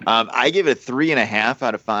 I give it a 3.5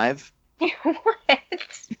 out of 5. What?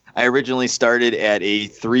 I originally started at a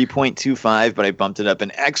 3.25, but I bumped it up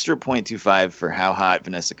an extra 0.25 for how hot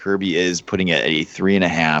Vanessa Kirby is, putting it at a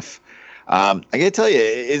 3.5. I got to tell you,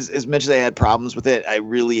 as much as I had problems with it, I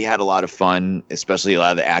really had a lot of fun, especially a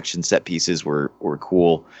lot of the action set pieces were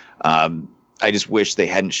cool. I just wish they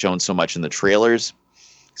hadn't shown so much in the trailers,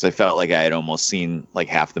 because I felt like I had almost seen like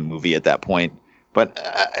half the movie at that point. But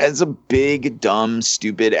as a big, dumb,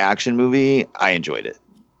 stupid action movie, I enjoyed it.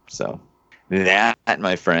 So that,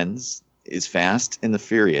 my friends, is Fast and the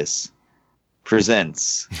Furious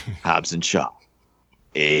presents Hobbs and Shaw,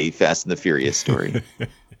 a Fast and the Furious story.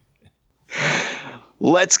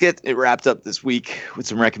 Let's get it wrapped up this week with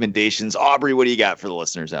some recommendations. Aubrey, what do you got for the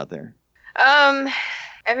listeners out there?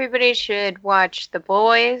 Everybody should watch The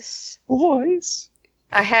Boys.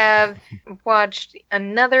 I have watched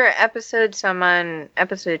another episode, so I'm on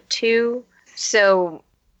episode 2. So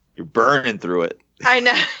you're burning through it. I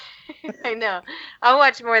know. I know. I'll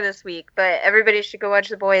watch more this week, but everybody should go watch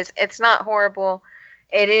The Boys. It's not horrible.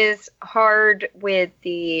 It is hard with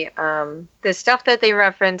the stuff that they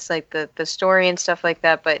reference, like the story and stuff like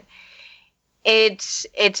that, but it's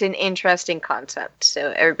an interesting concept.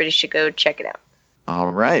 So everybody should go check it out.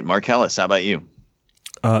 All right. Marcellus, how about you?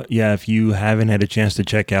 Yeah, if you haven't had a chance to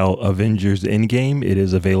check out Avengers Endgame, it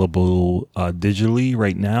is available digitally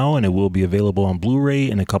right now, and it will be available on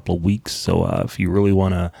Blu-ray in a couple of weeks. So if you really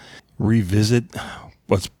want to revisit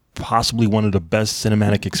what's possibly one of the best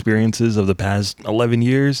cinematic experiences of the past 11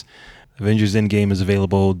 years, Avengers Endgame is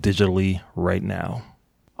available digitally right now.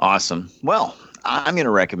 Awesome. Well, I'm going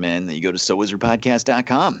to recommend that you go to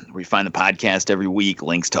SoWizardPodcast.com, where you find the podcast every week,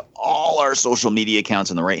 links to all our social media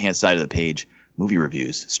accounts on the right-hand side of the page, movie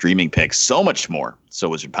reviews, streaming picks, so much more.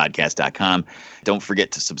 SoWizardPodcast.com. Don't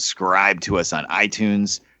forget to subscribe to us on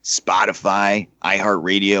iTunes, Spotify,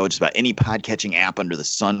 iHeartRadio, just about any podcatching app under the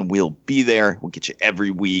sun. We'll be there. We'll get you every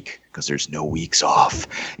week because there's no weeks off.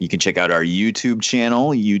 You can check out our YouTube channel,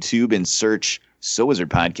 YouTube, and search So Wizard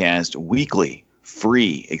Podcast weekly.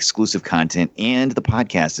 Free exclusive content, and the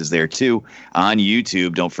podcast is there too on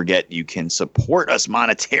YouTube. Don't forget, you can support us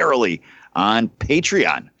monetarily on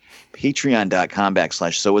Patreon.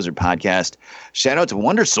 Patreon.com/SoWizardPodcast. Shout out to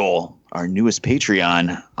Wondersoul, our newest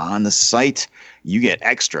Patreon on the site. You get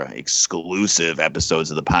extra exclusive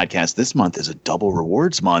episodes of the podcast. This month is a double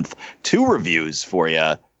rewards month. 2 reviews for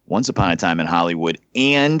you. Once Upon a Time in Hollywood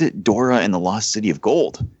and Dora and the Lost City of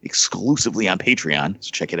Gold exclusively on Patreon. So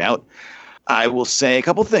check it out. I will say a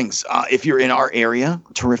couple things. If you're in our area,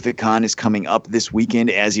 Terrific Con is coming up this weekend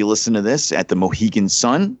as you listen to this at the Mohegan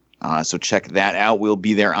Sun. So check that out. We'll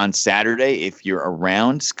be there on Saturday. If you're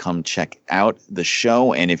around, come check out the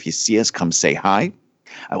show. And if you see us, come say hi.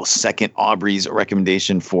 I will second Aubrey's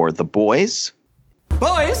recommendation for The Boys.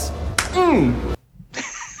 Boys?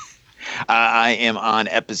 I am on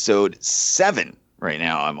episode 7 right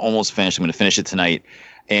now. I'm almost finished. I'm going to finish it tonight.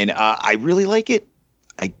 And I really like it.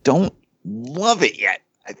 I don't love it yet.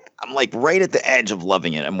 I'm like right at the edge of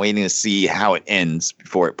loving it. I'm waiting to see how it ends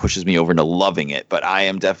before it pushes me over into loving it. But I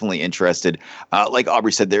am definitely interested. Like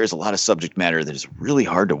Aubrey said, there is a lot of subject matter that is really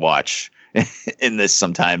hard to watch in this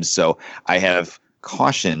sometimes. So I have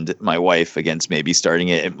cautioned my wife against maybe starting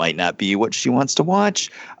it. It might not be what she wants to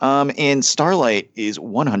watch. And Starlight is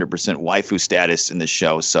 100% waifu status in the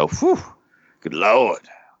show. So, good Lord.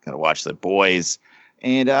 Got to watch The Boys.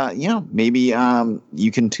 And, maybe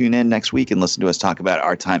you can tune in next week and listen to us talk about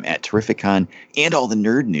our time at Terrificon and all the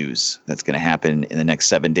nerd news that's going to happen in the next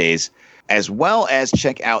 7 days, as well as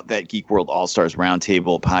check out that Geek World All-Stars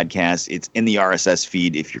Roundtable podcast. It's in the RSS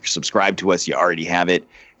feed. If you're subscribed to us, you already have it.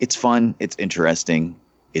 It's fun. It's interesting.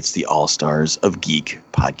 It's the All-Stars of Geek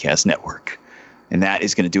Podcast Network. And that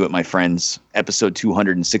is going to do it, my friends. Episode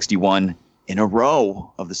 261 in a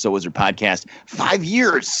row of the So Wizard Podcast. 5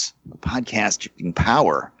 years of podcasting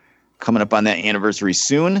power. Coming up on that anniversary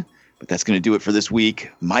soon. But that's going to do it for this week.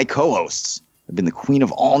 My co-hosts have been the queen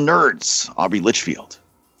of all nerds, Aubrey Litchfield.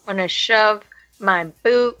 I'm going to shove my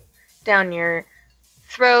boot down your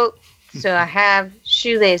throat so I have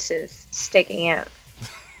shoelaces sticking out.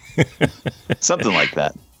 Something like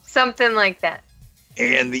that. Something like that.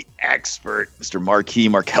 And the expert, Mr.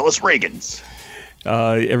 Marcellus Reagans.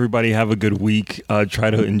 Everybody have a good week.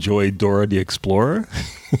 Try to enjoy Dora the Explorer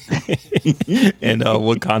and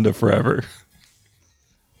Wakanda Forever.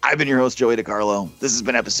 I've been your host, Joey DiCarlo. This has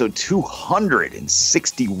been episode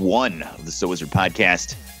 261 of the So Wizard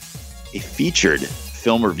Podcast, a featured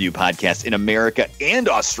film review podcast in America and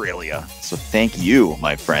Australia. So thank you,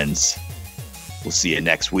 my friends. We'll see you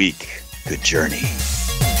next week. Good journey.